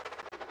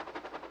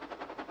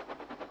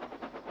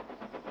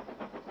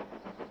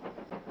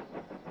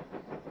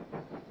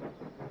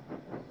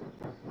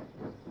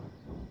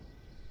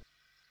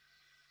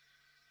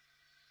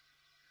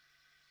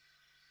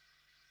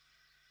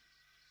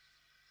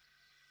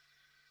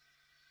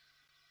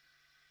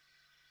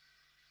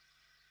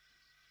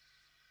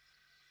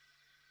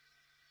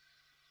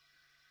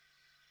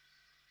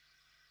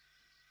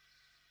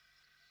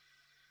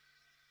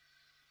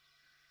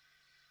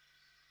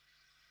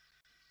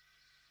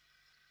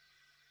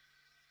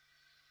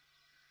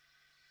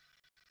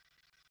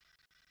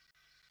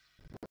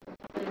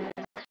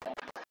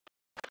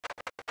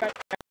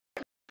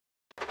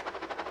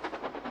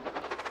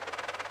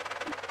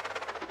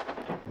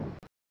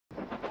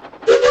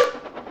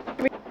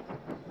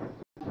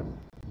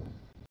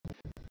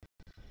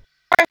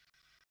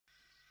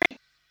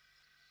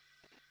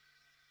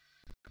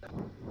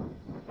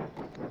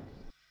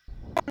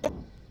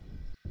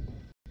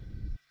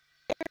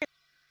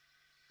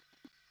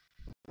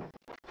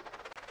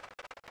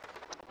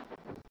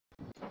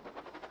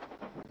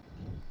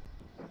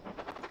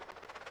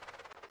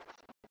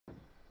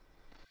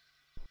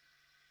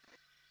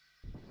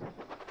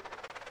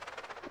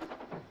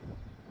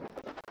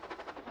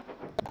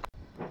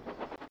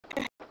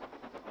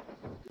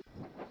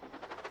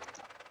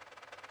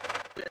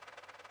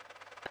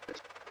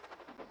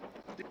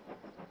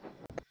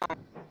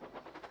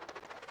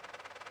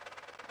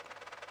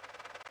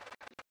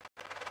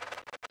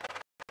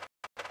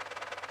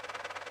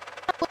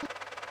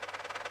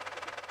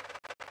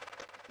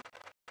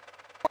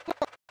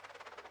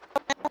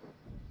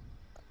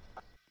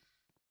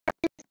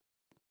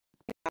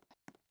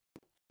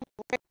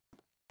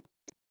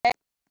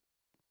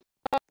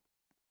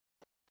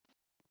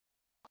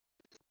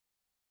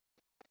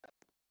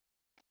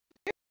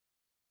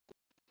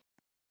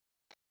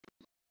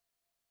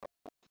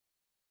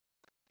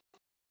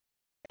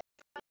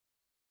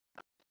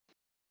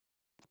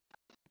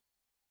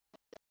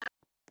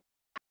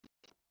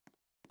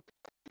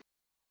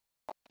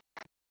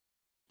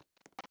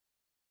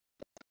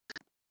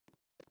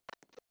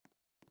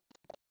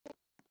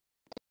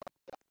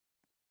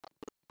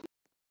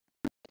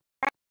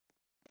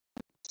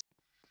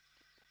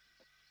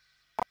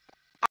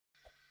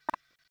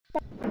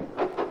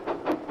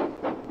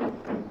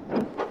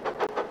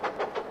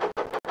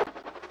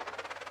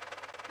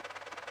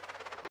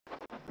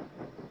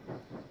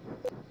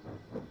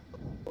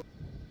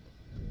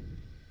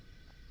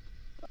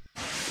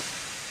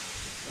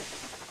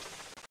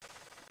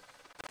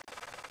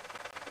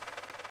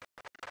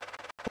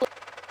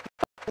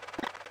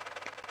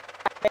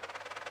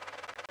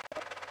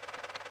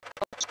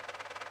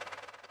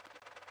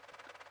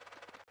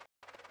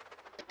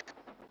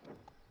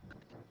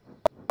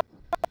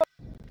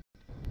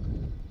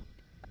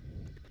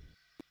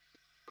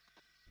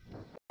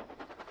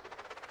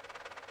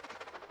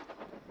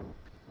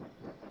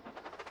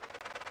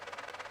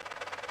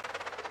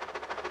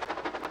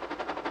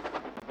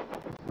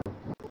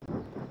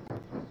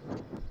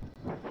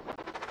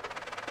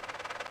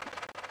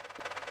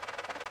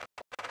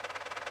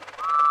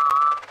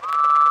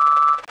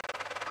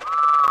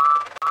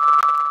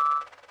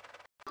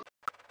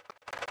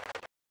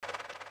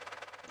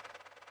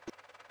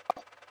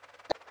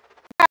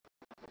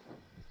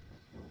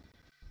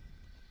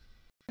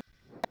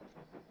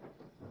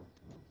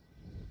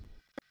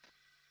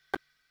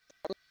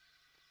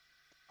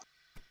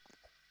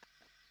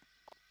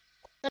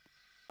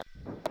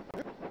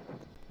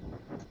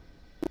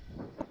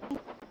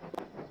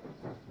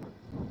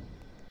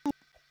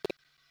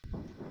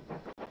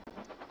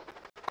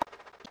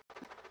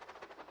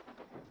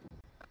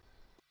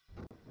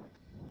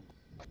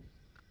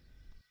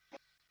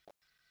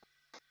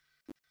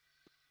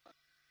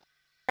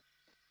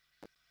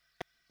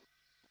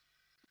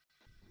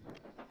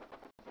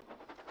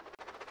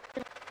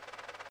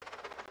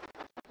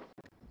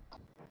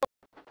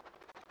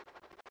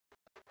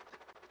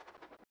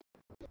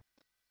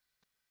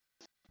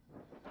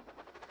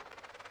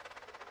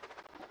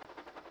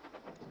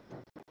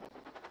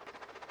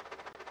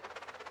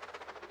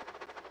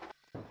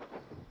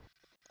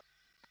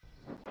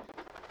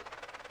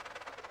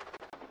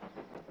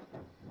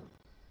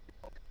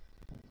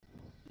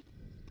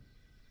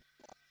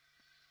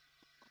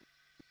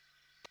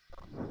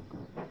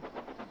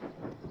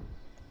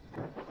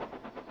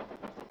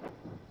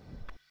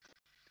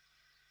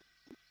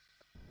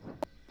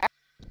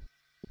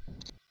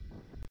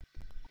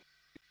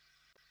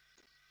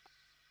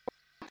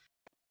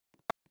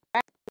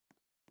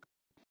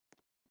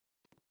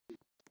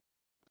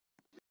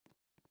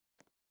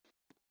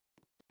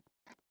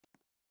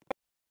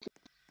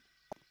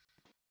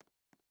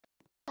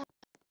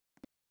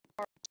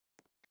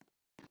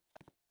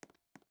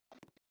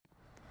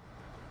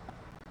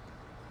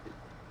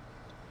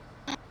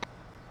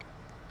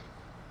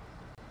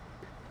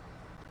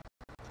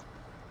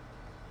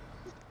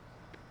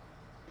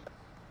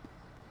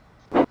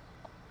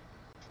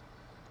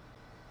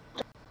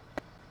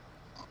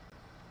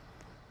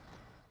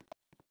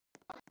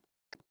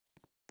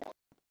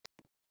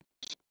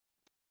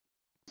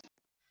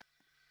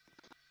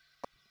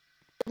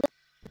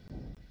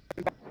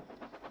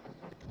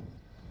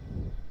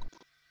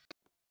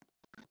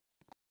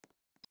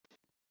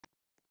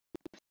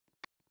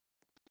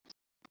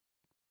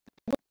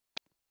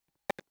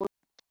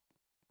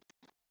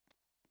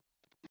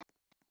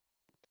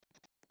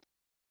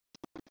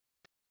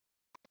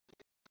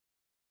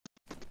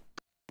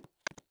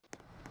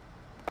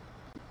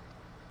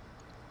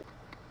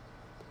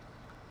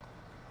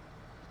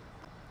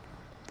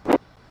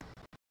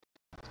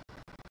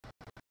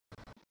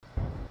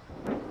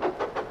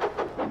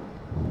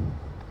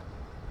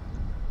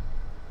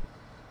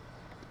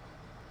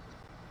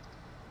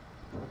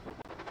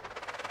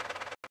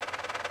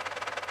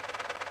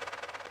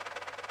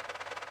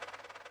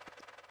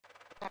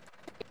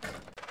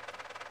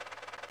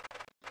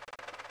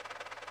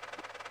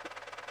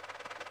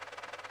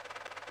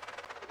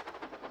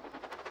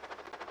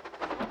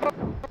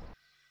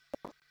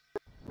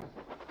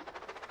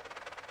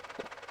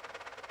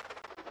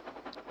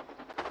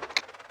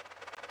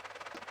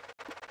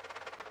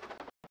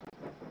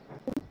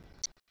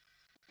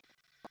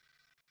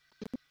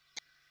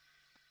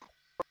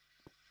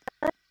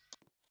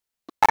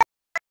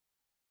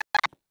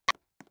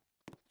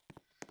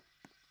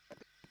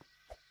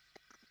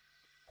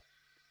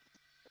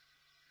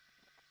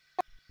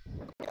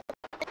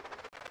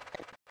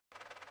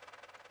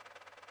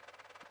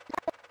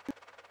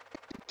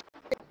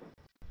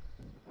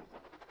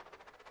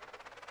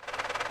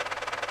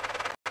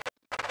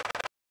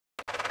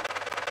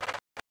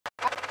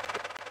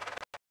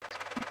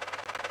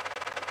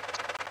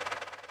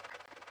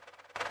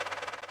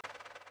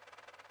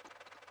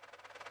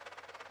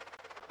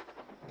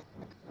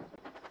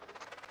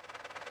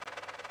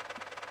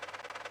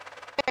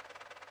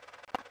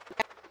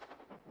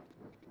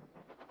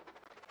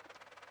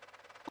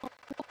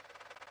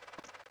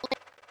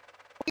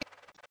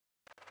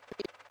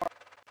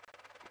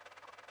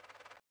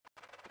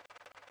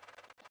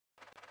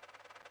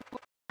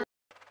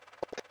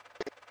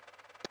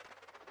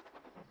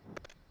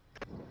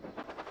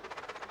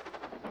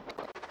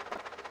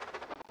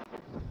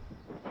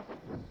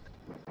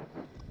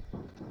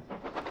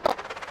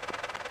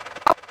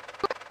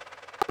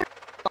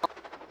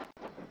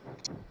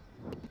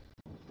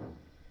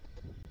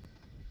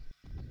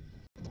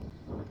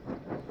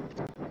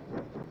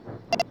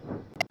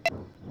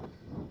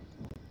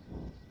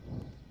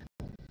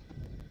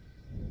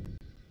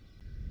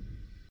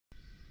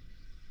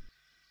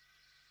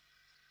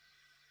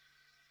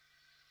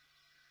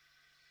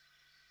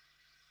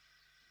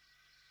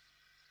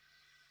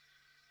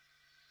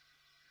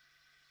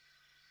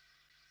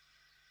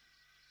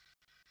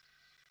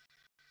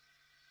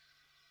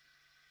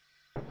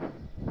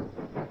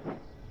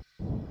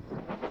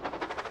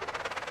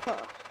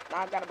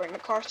 Now I gotta bring the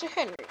cars to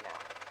Henry now.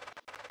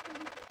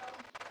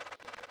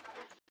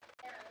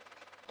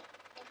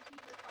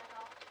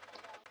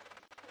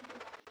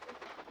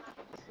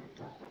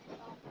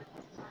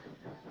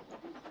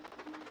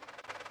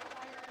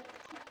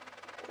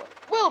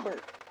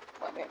 Wilbur!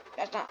 Wait,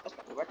 that's not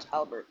Wilbur, it's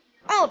Albert.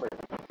 Albert!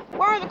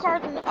 Where are the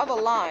cars on the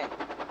other line?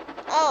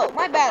 Oh,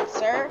 my bad,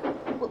 sir.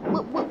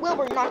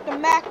 Wilbur knocked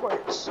them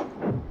backwards.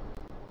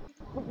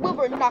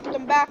 Wilbur knocked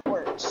them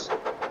backwards.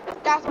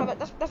 That's why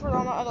they're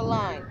on the other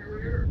line.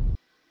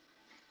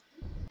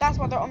 That's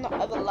why they're on the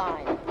other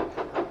line.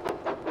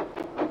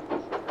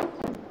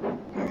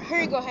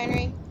 Here you go,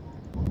 Henry.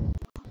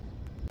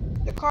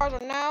 The cars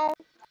are now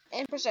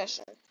in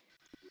possession.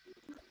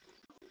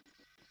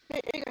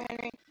 Here you go,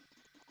 Henry.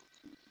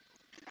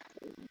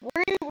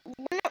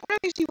 Whenever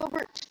you see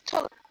Wilbur,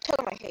 tell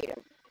him I hate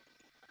him.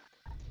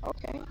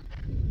 Okay.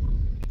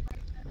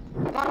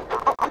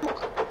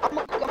 I'm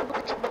a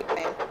big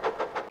fan.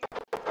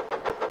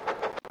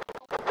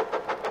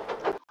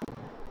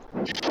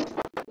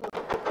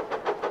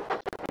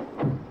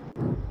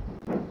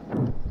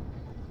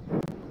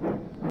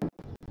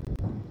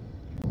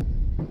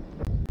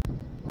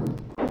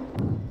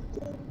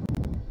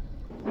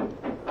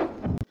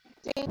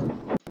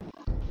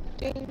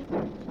 Ding.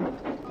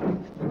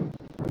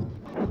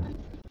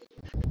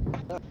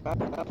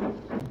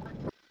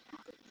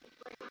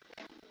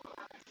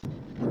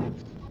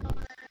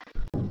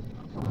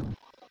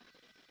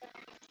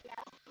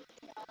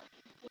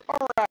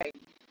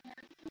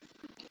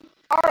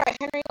 Alright,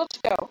 Henry, let's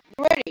go.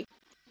 You ready?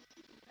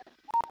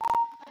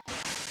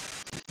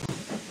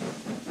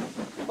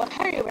 Well,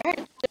 Henry, we're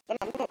headed to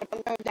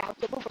no doubt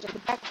the movers in the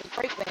back of the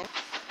brake van.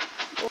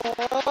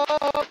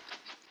 Whoa.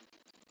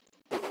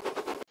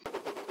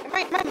 Am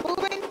I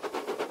moving?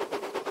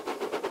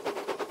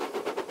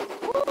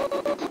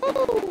 Woo-hoo.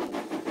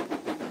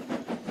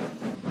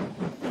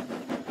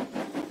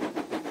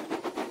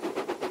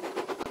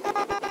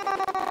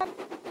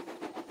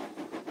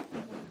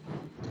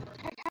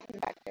 What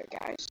happened back there,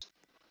 guys?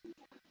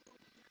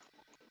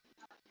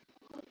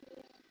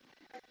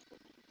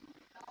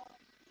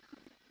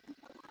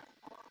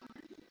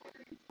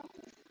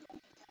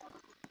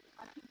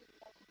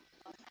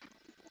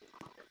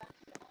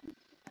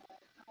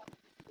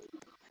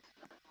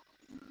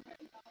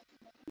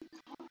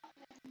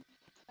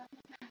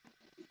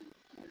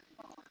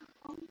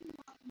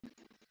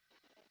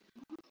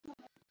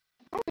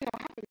 I don't know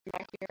what happened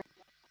back here.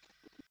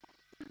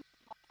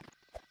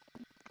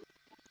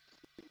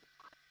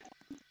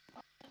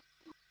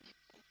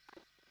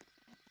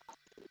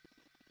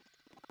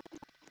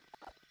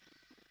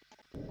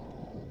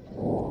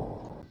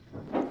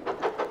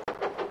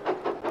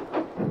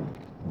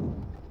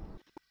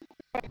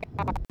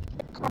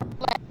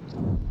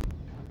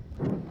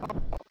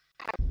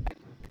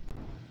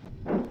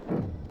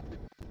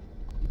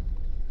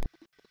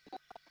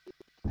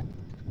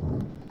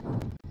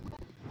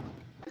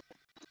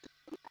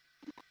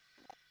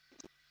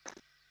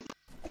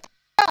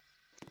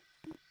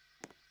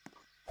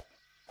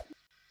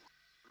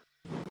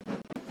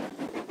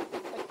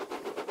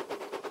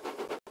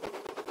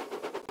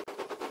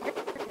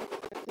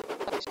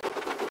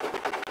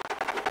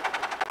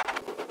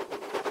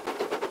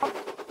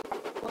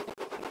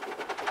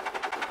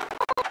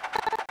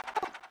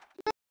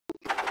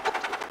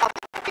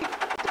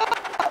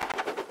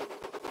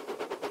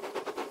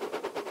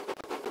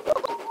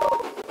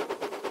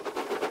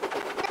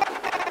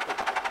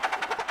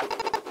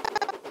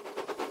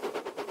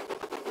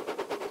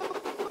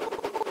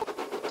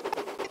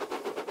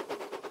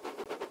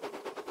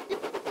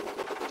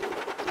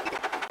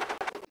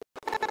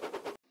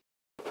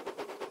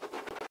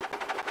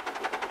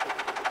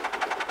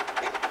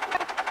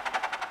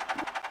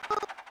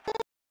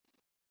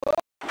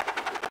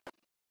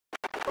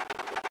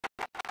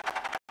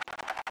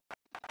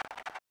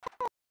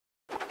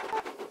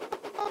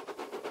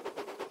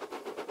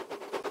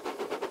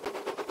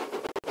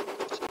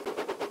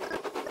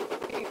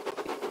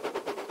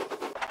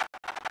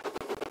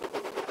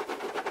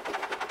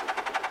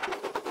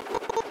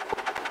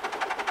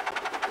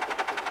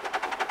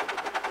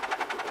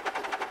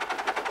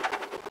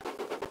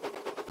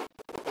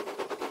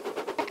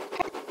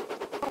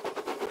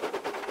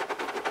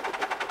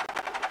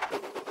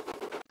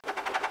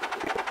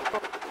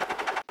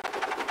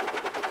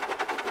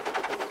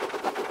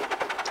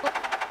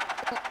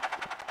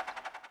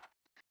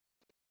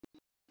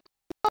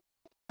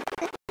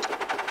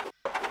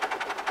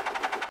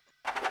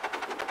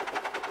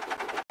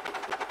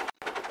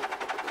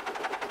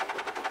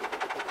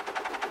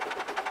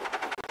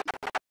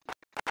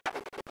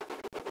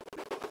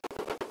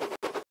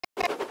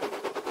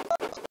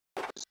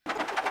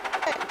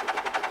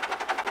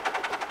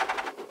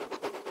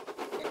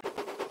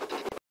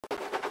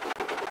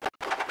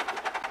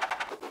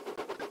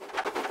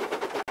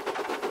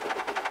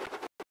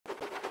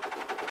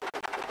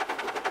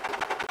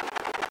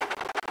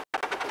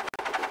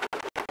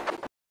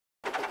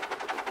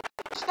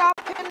 Stop,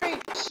 Henry!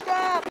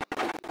 Stop!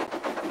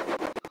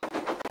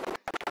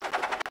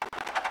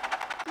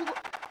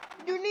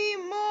 You need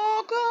more!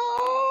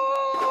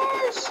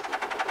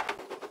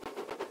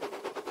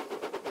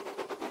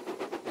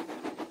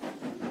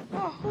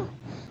 Oh,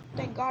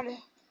 thank God.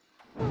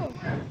 Oh.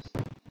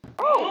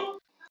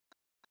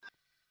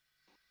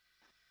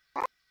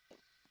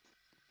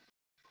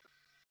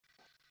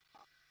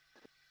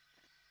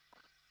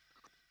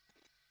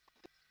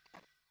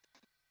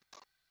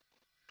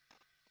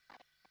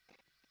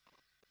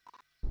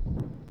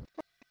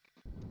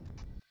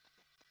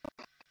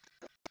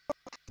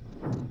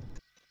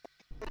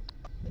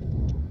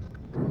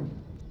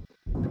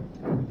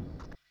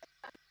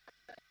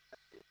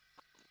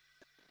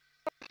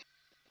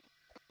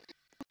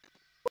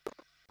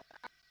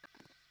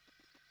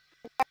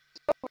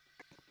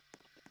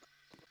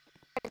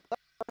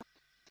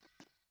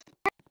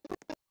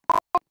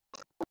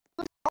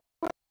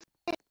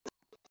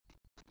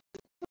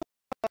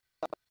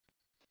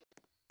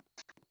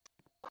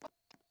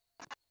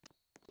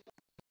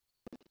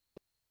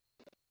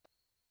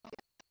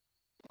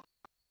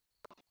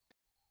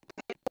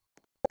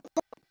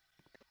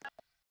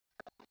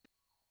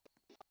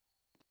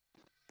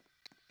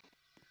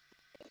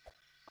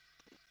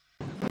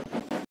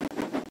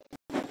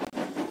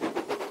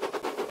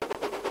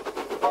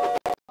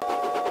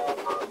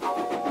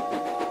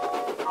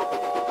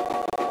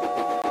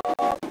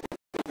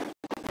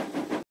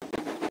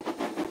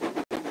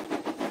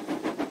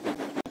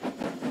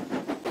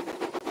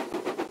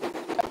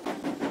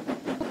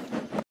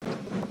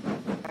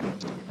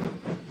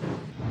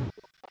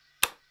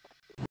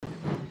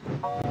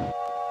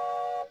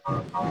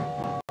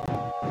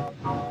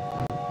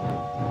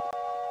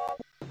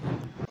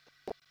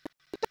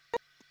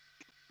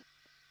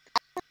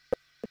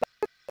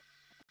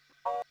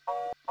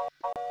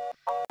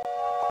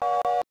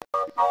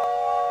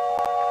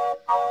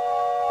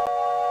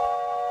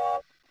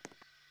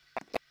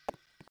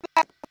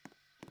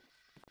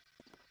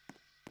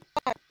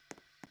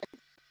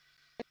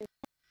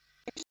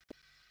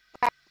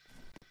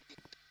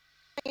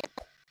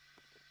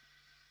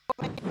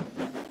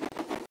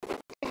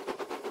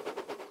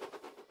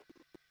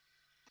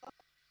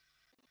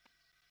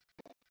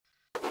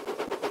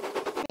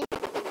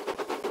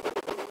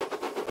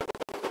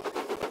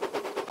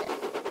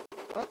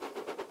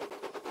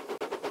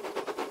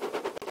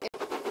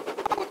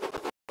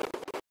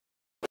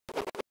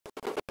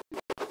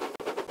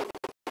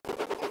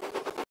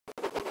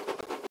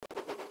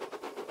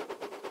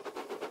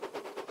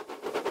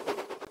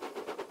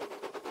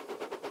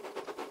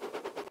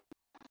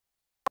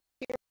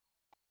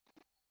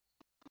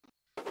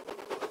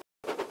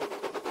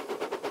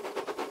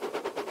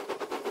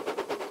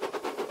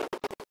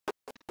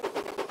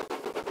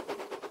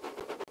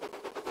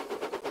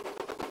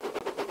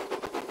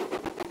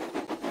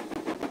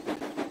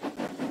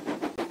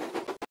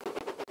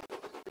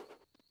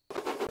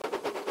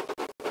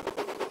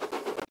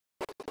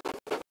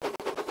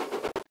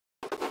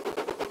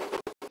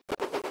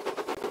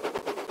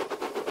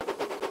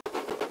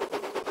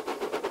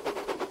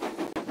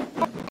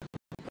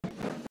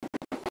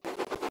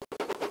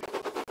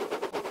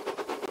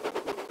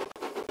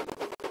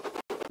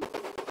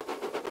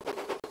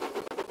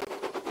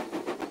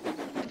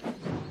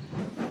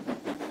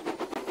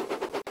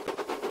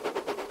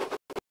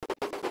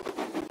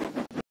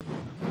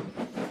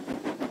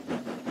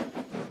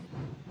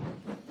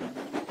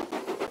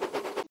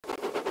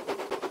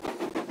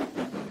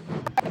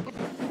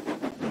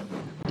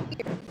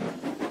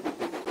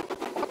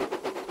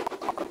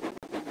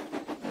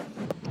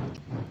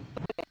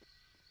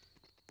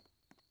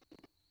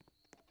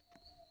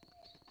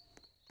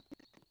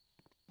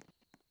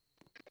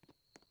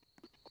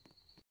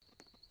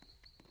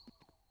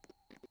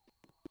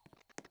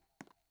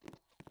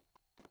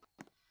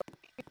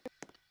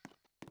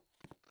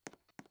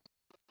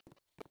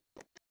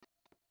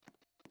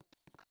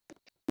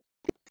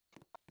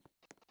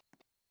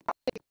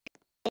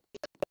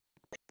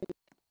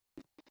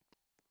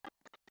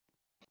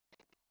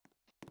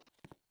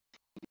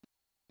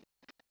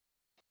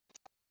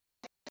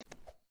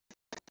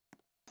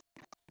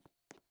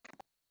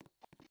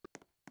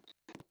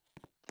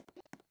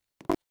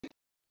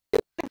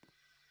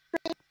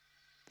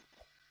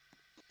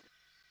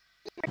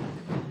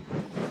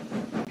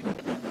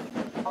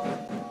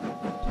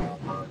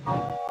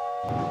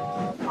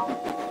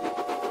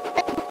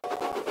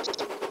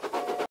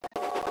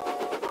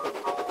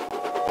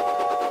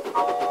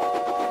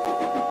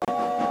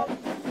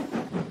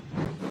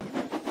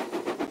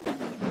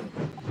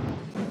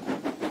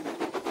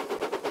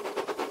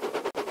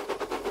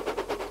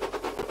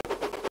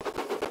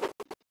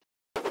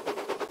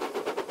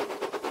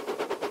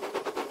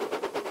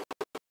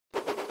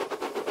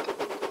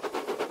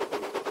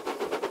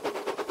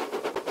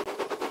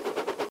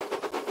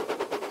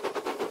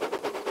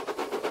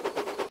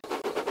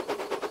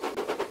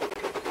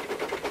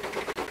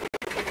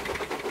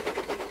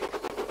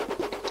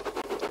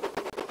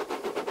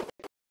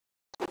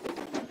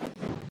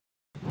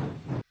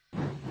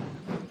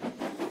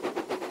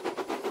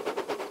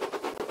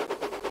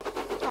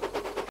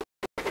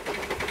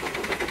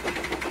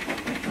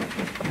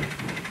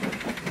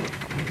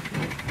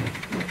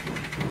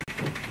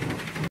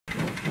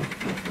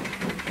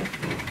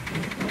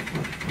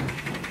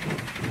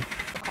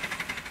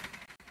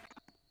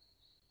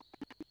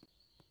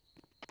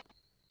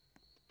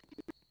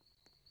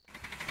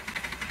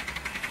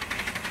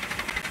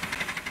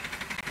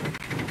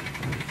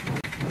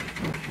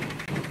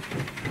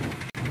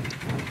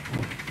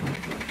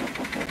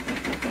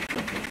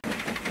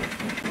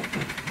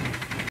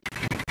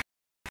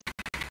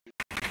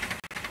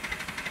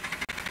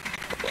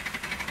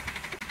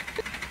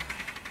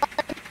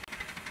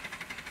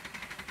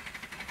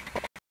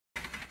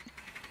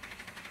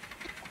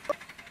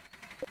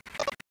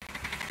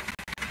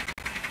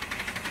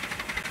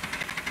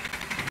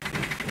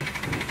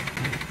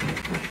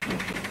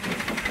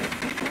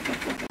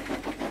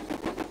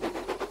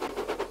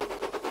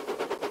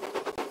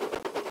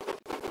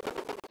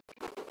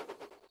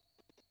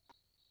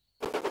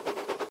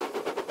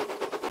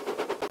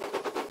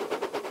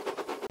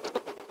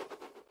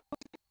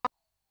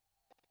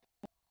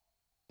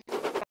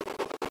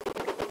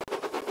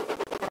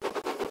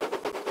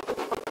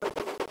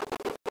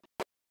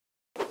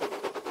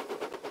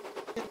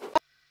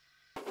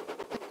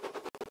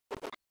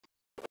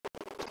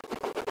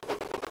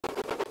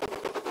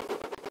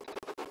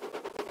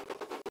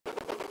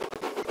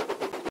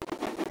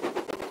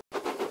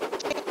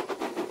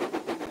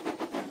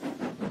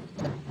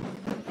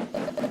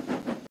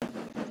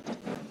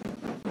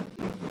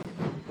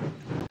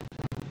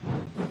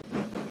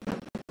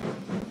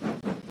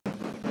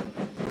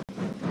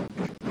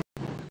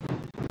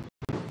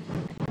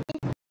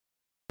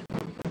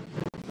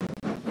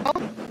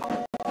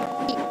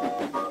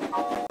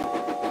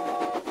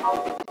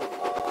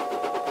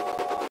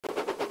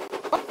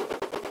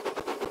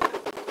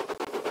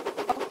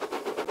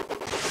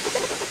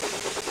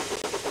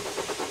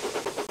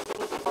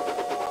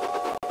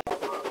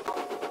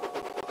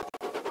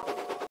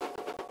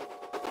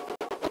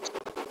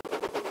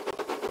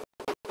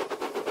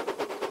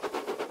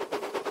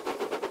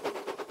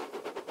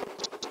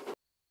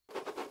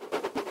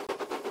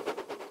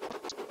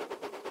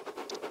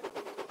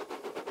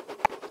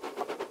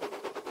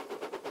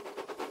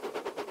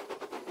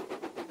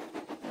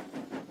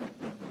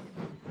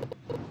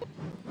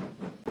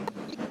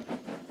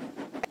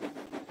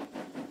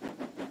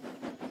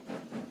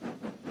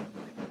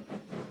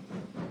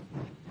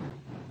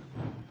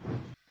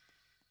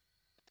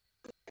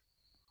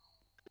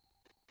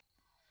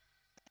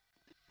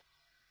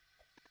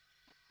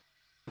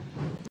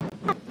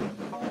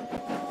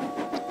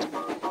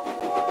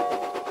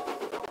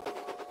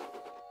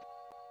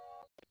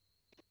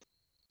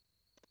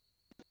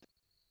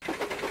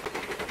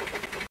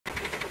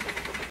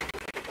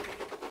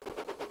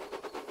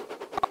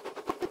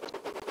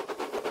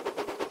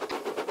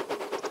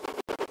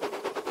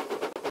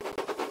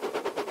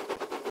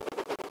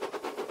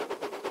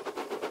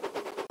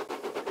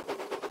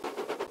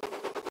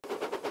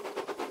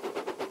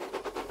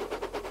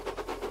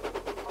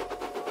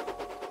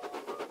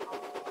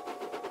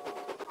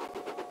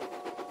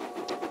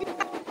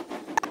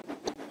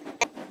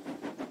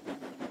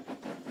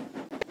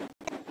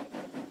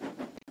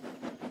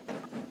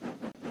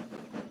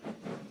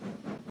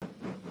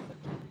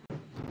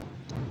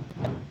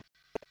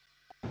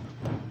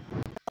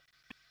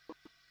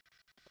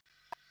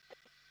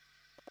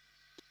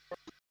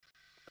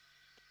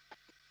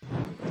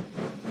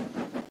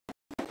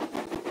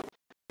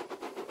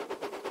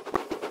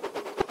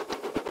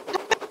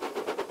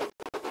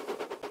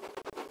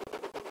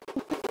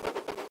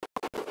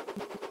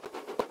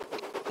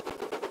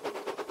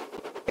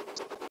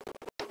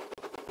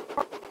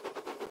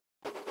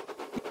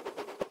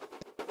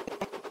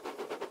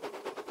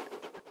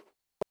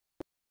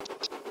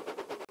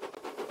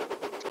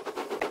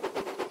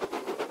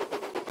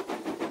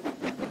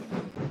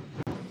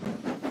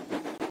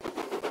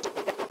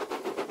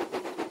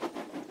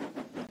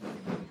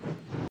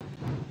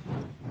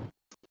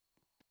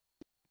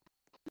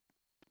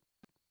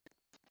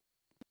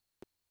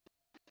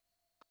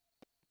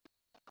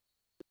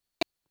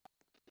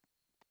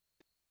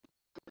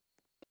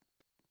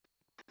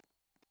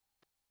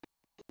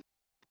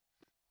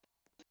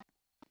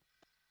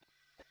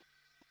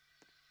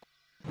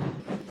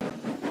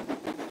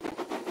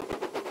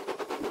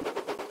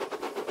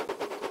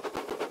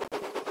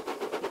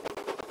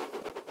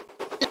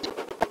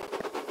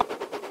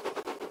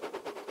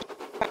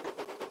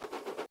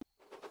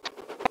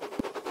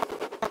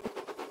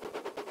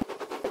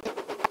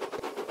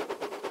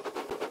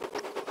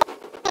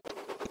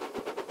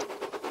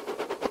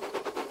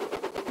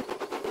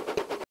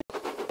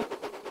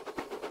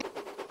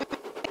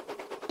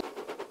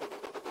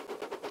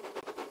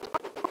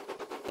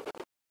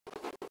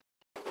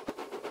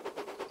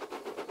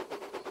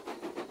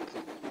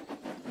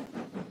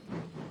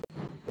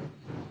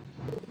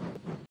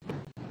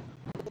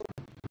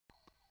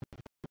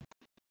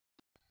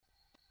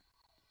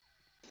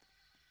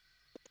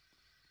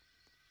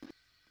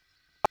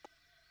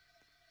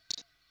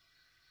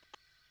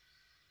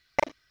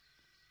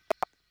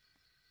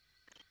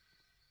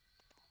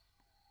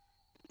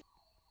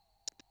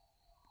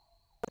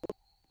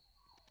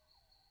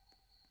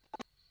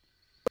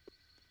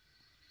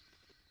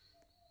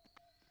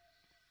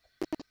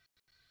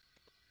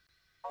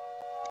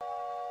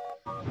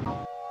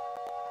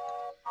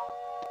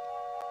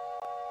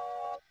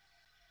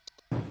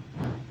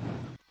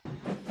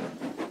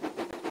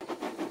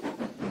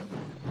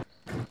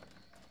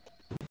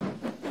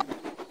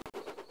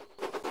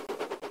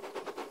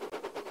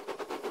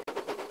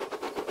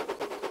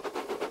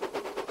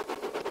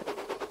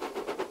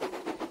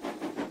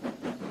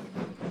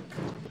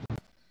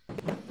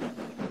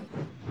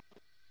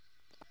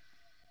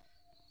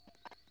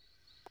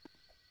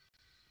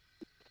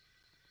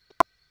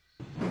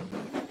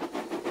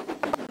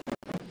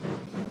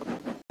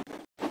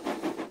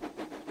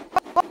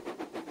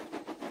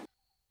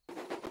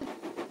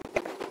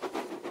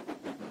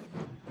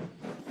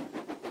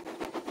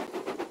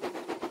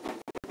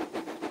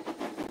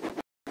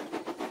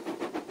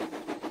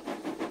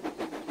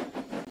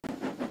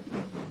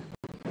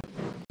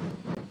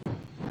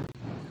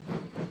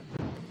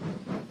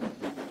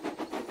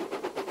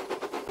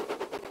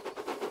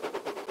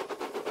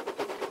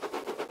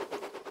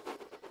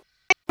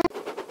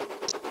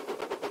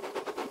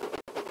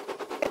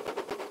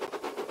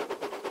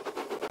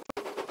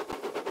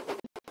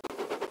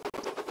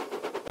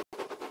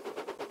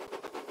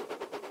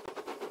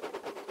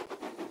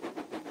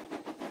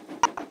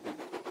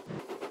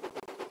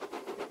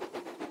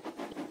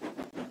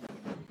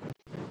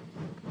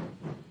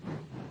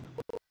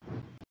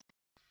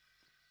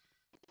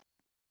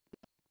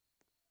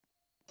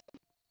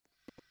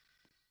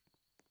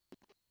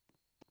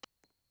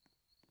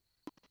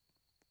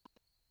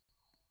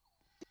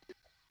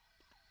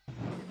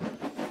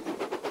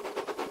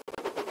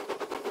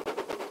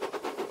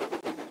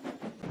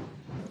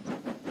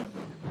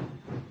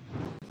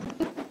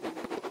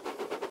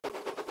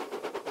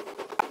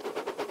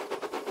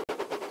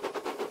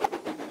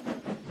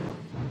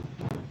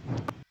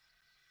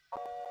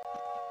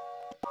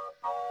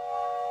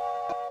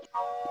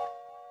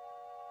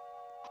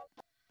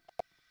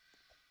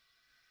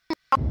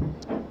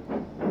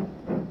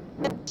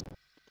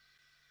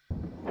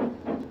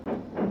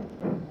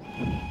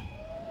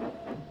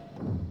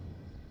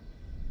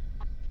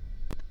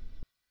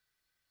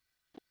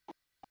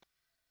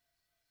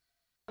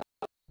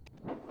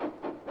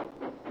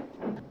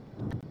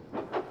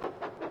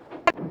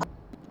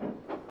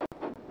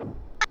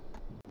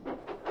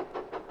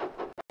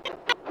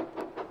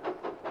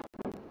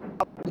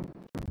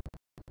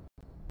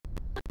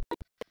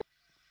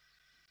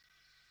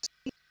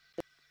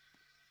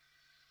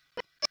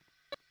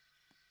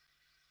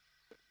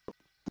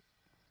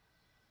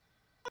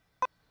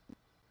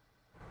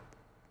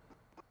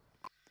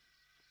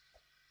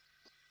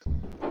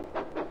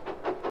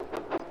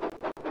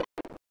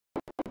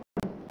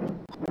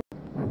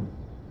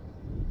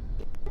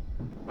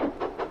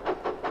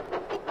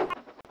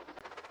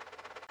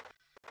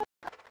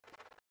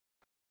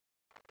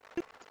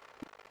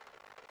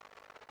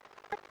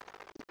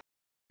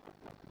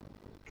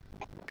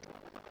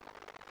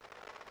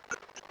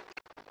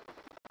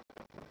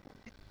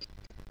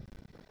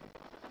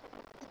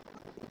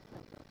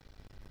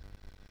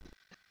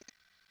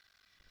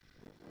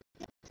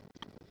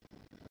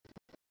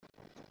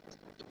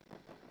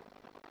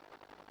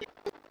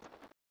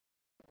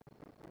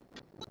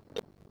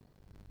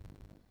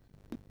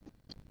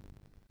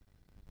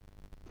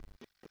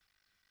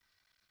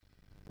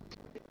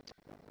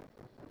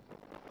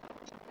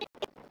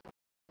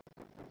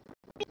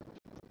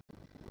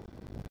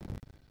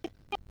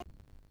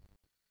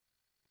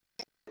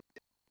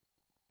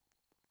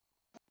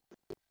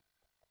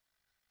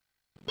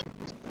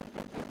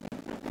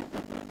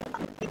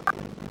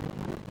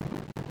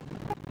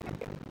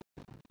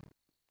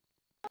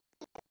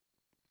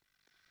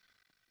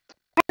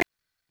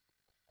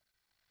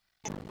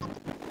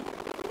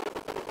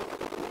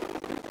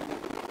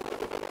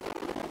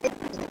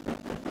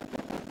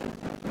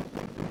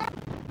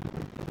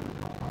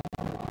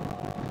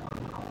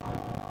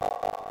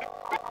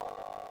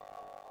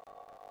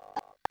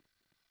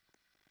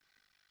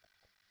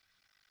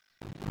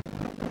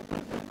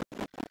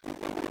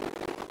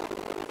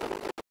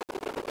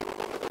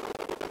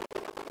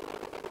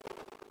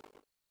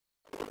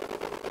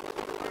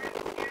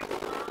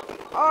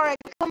 Alright,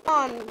 come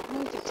on,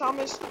 Mr.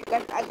 Thomas.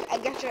 I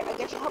guess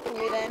you're helping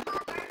me then.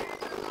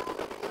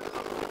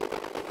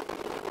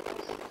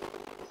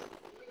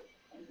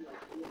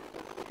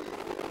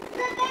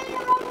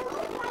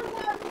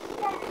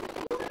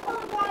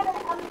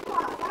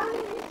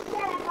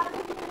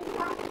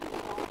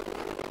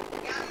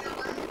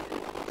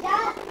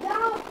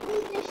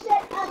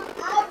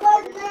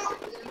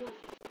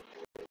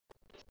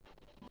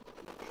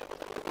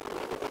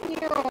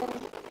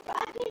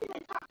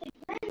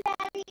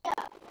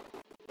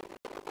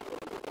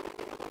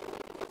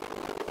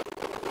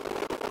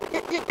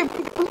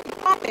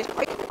 Thomas,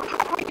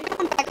 how you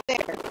doing back there?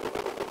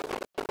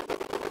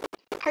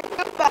 How you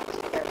doing back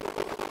there?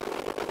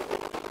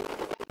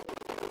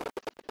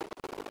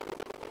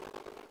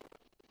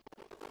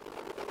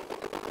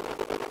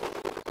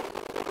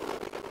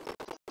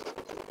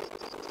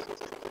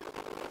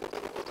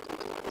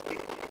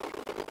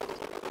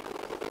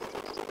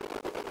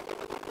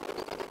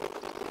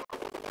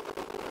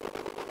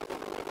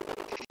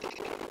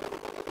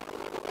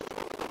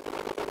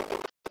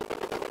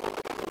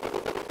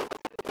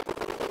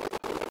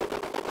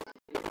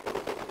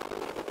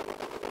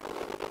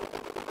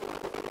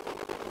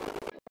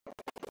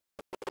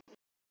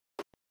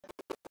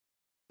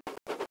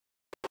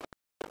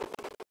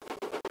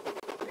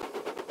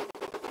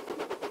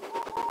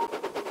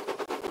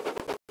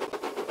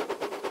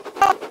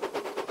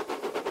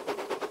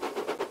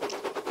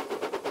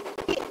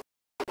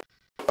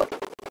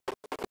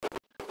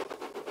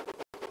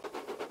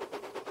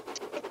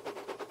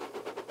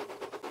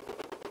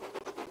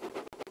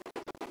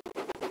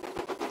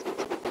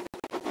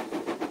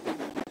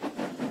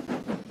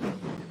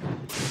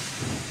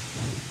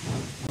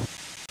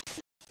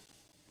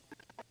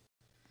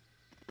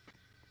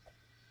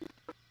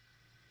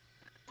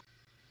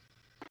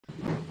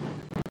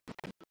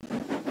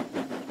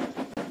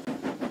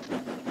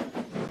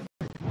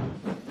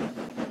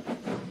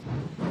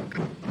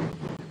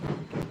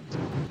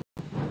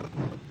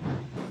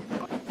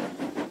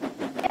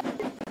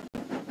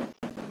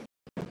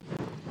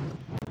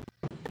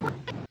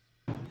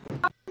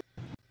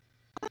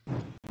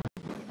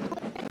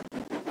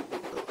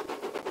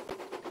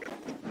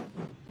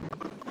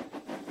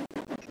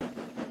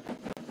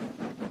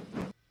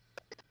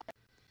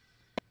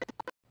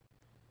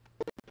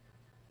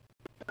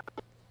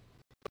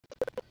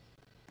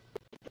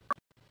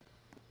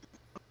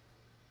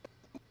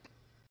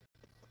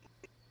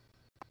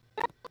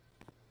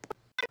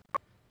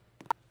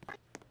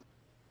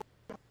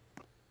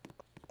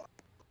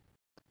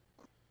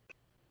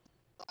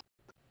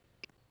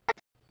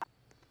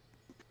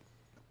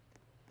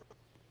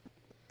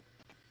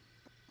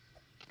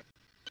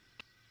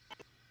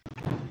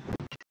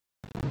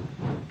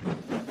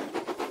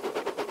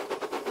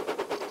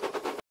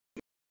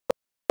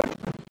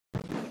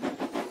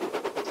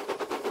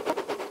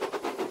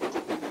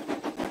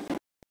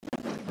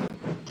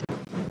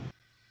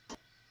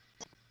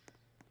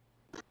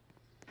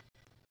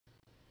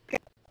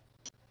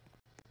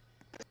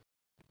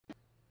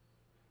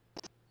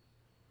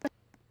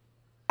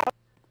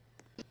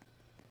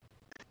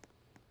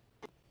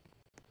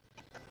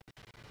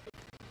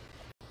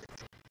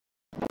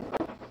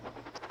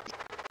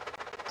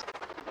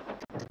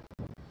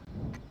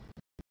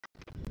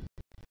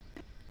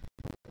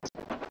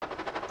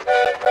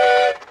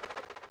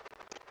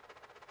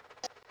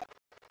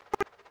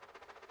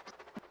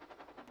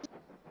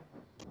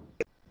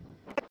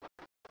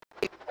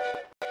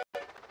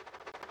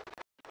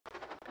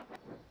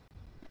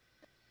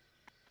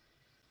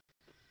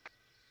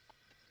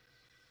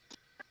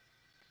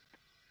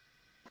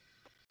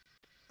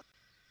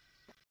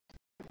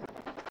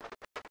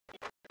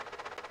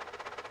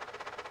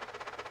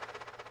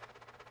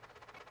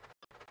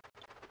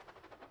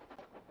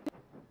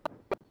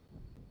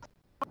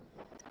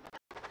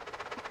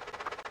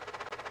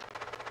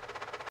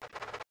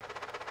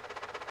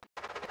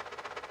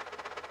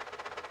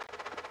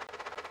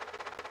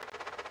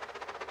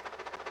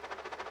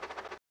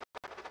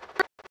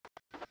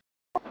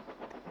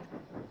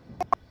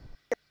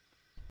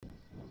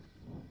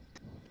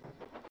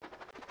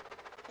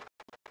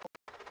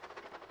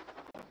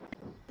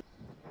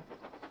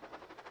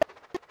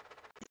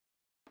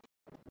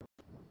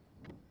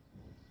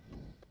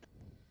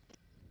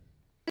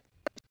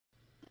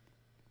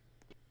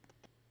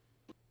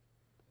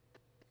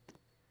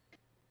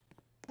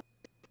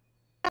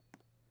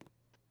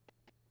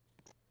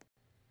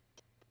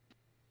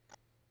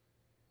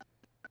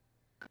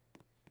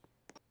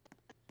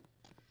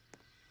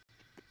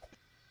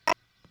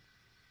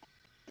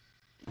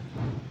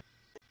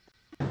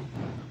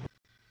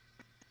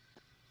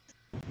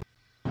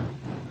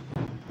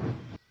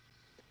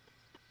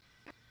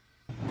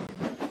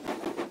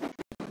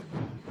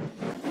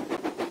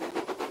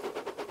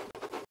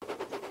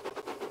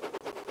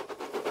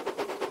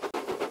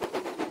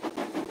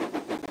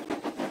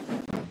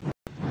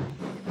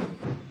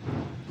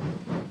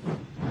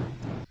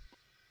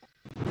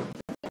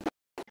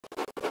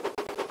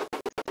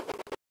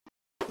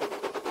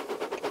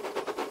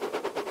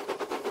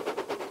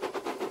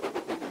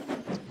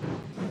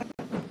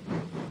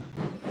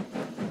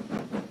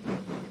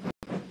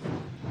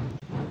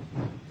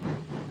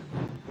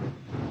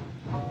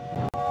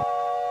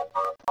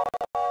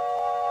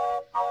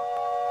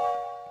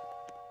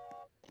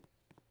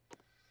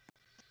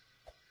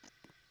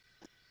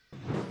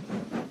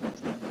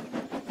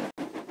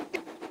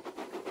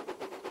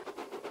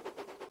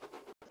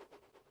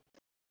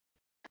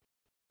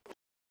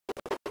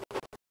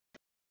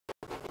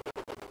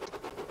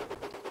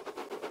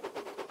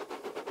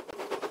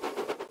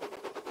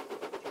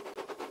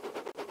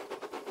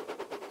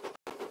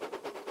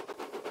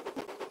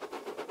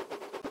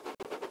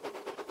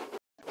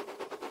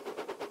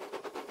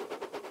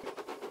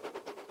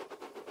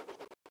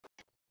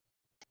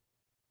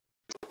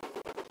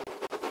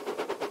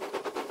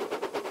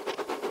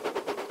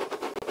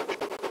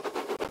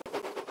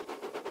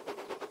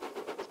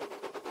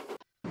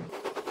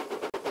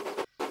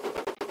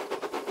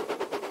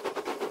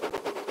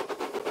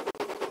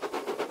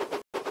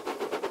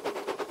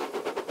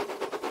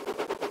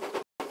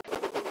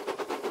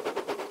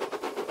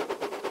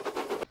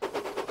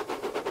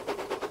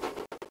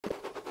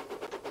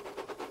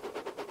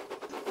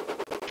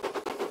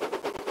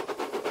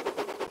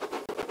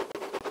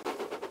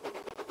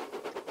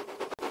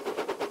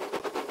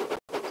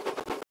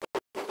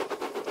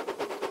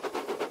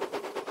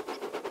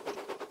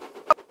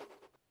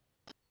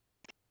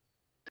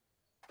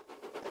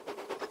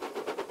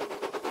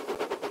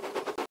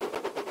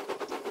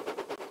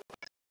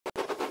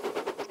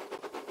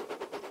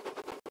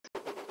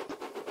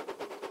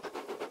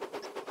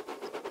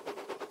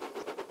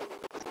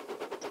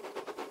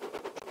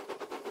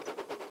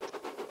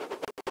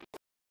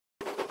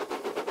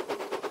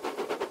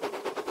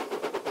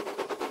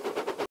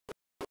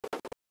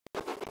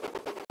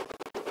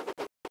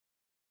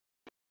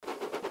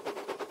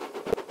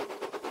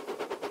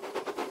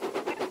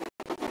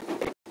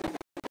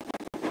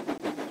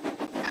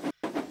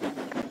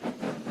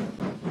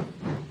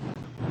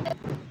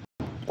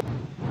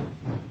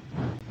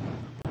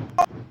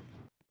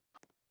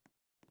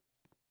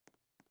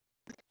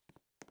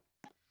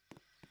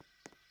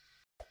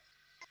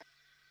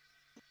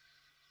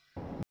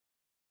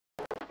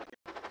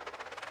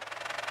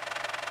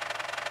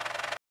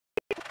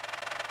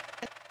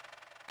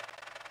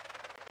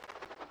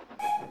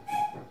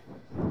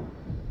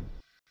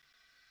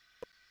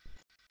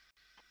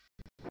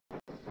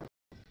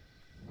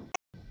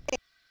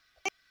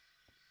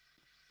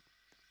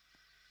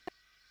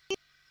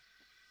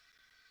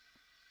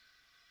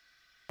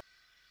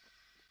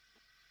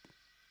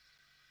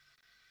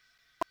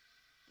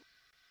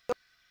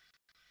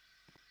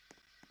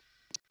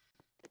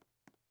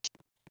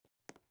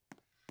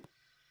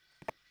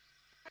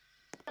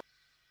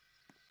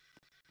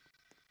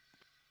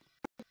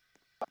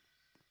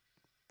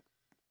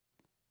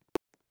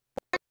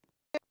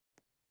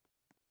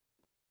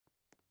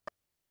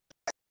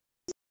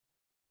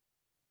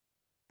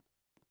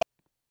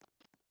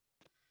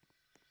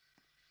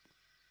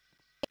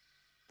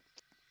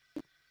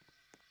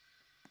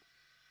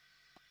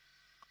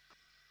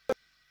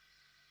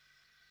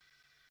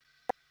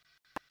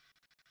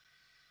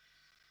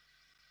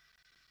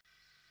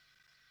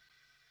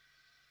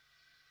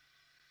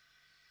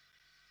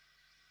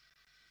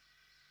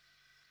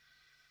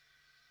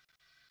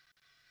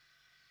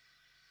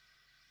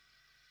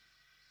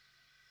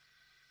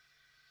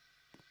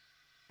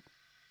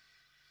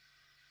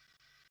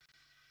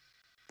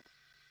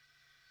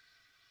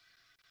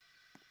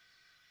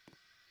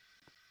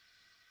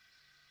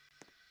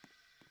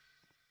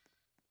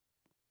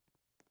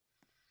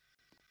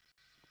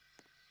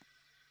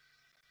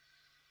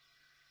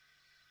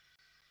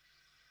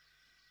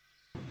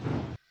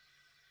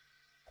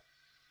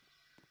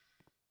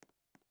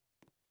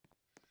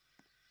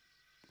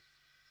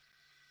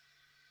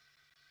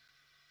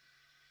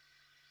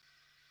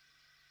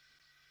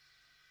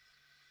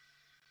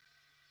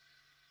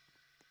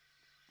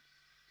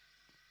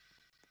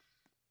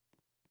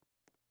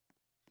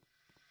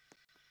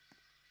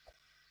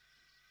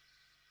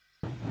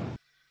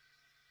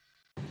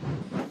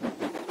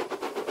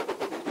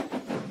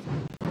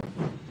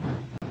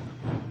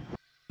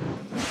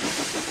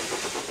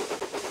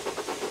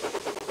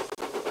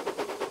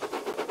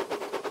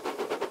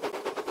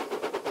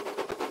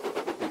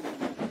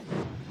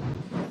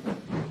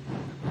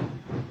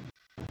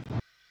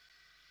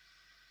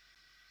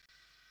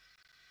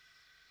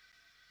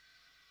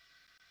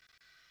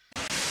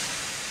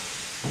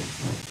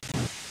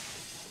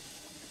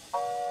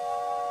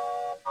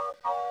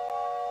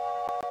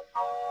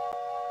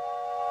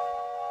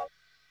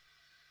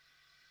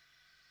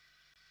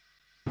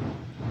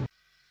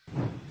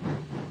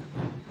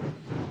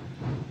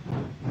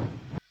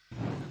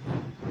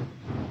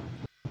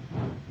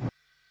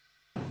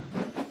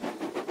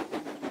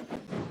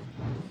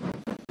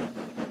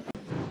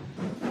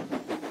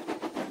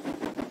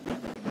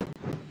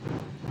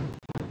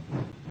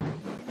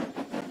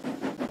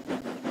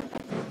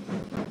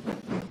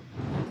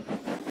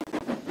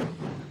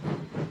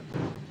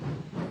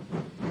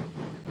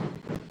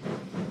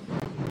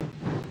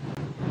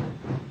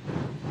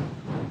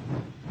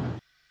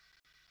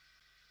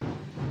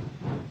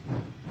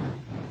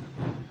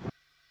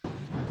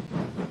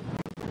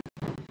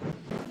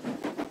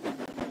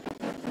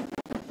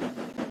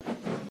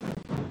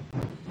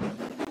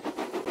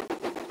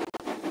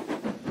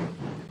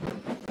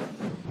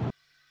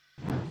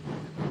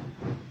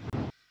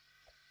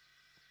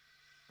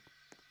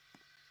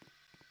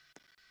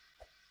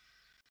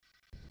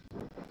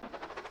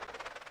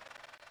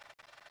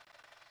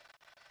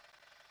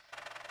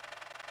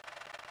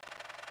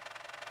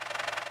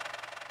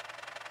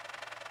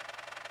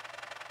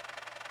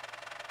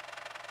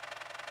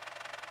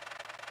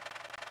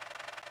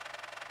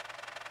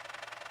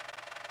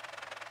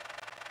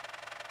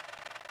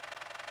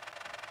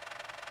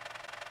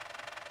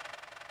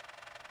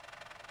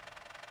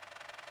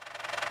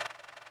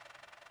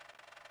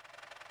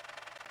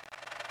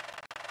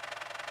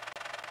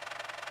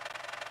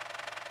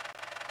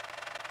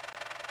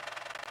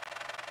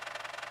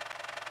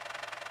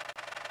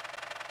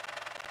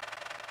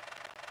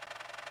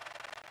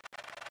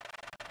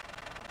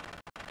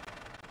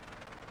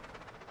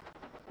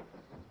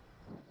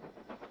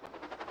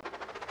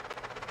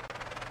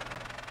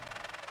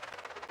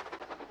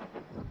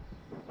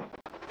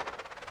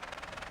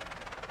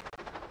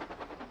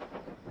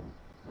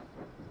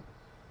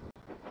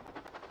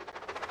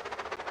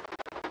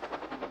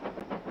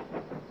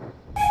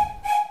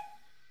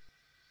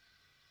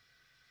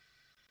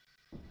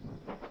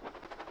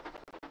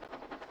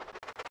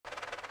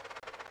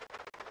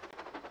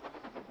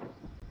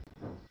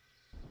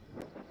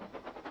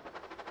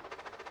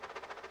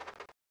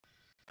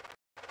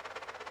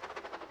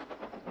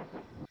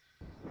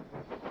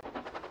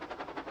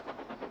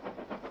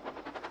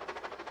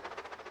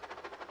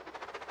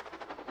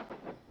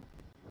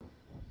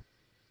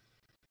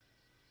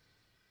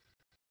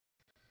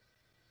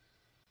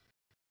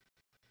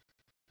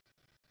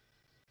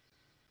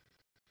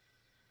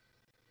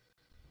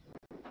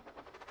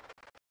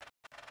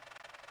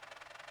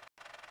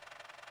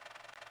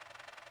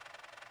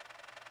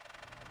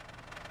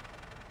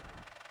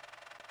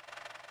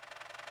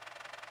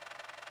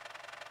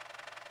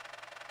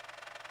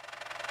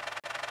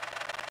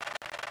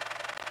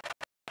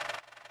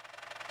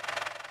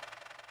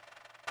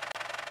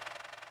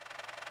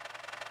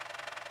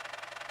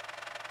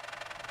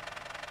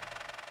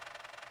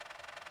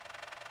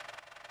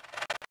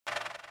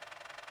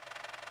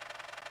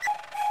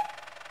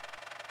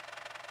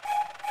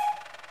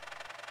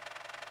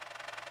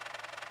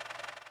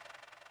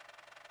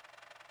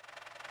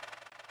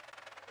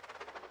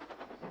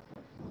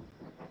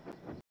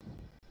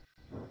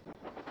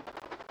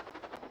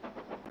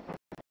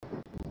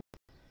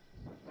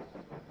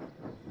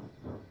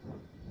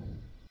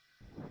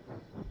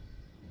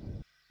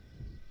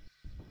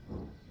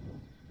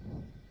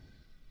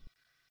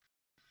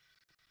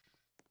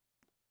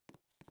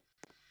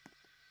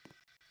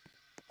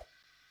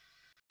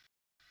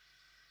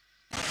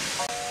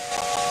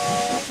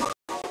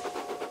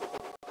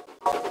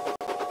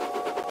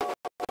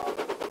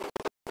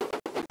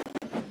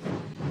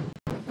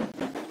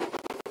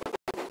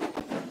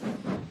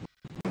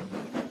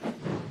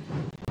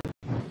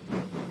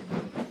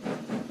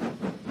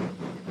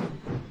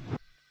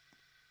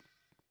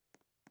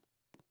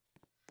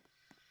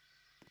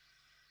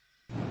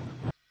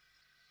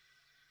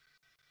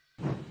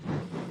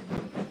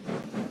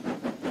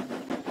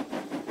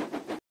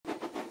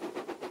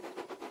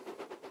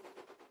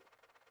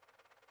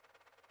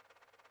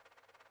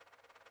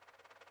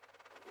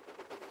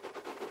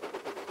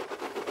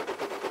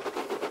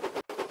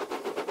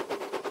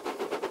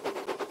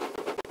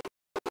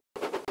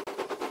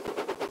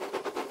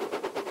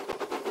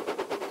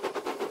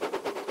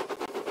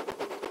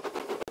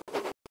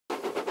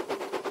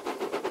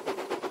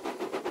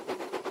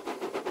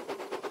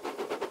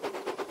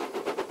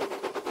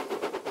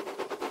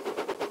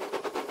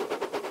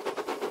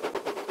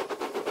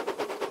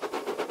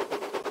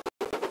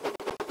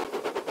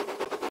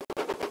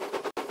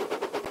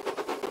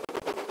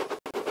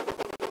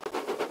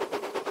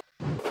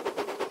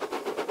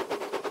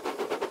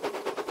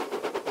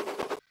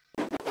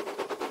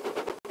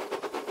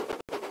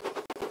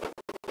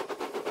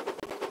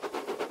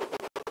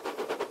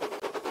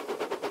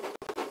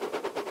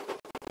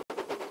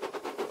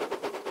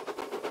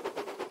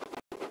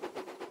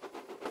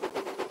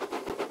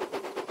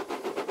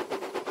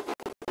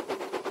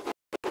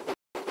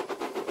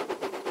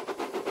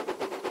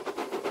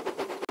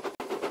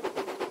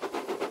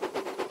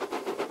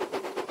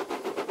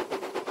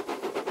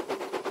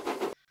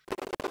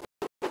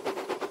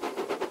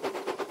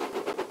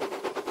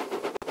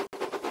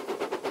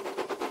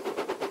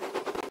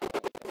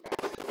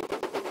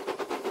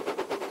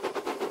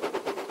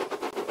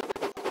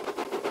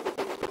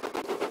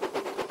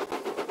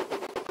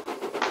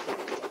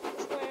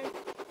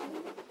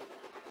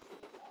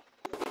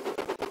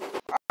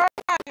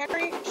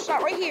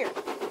 shot right here.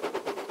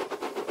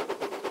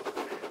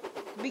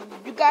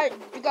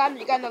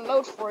 You got a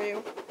load for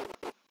you.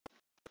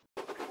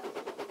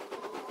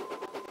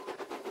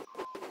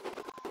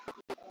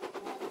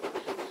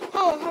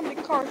 Oh, how many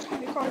cars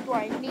do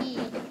I need?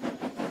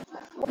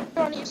 Why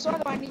do I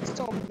need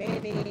so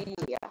many?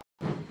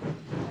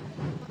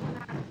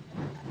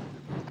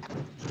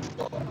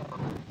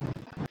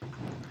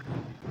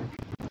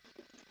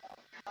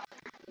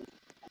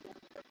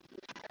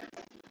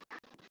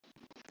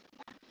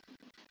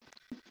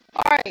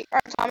 Alright,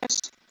 Thomas.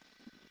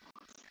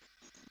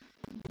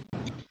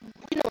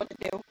 You know what to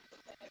do.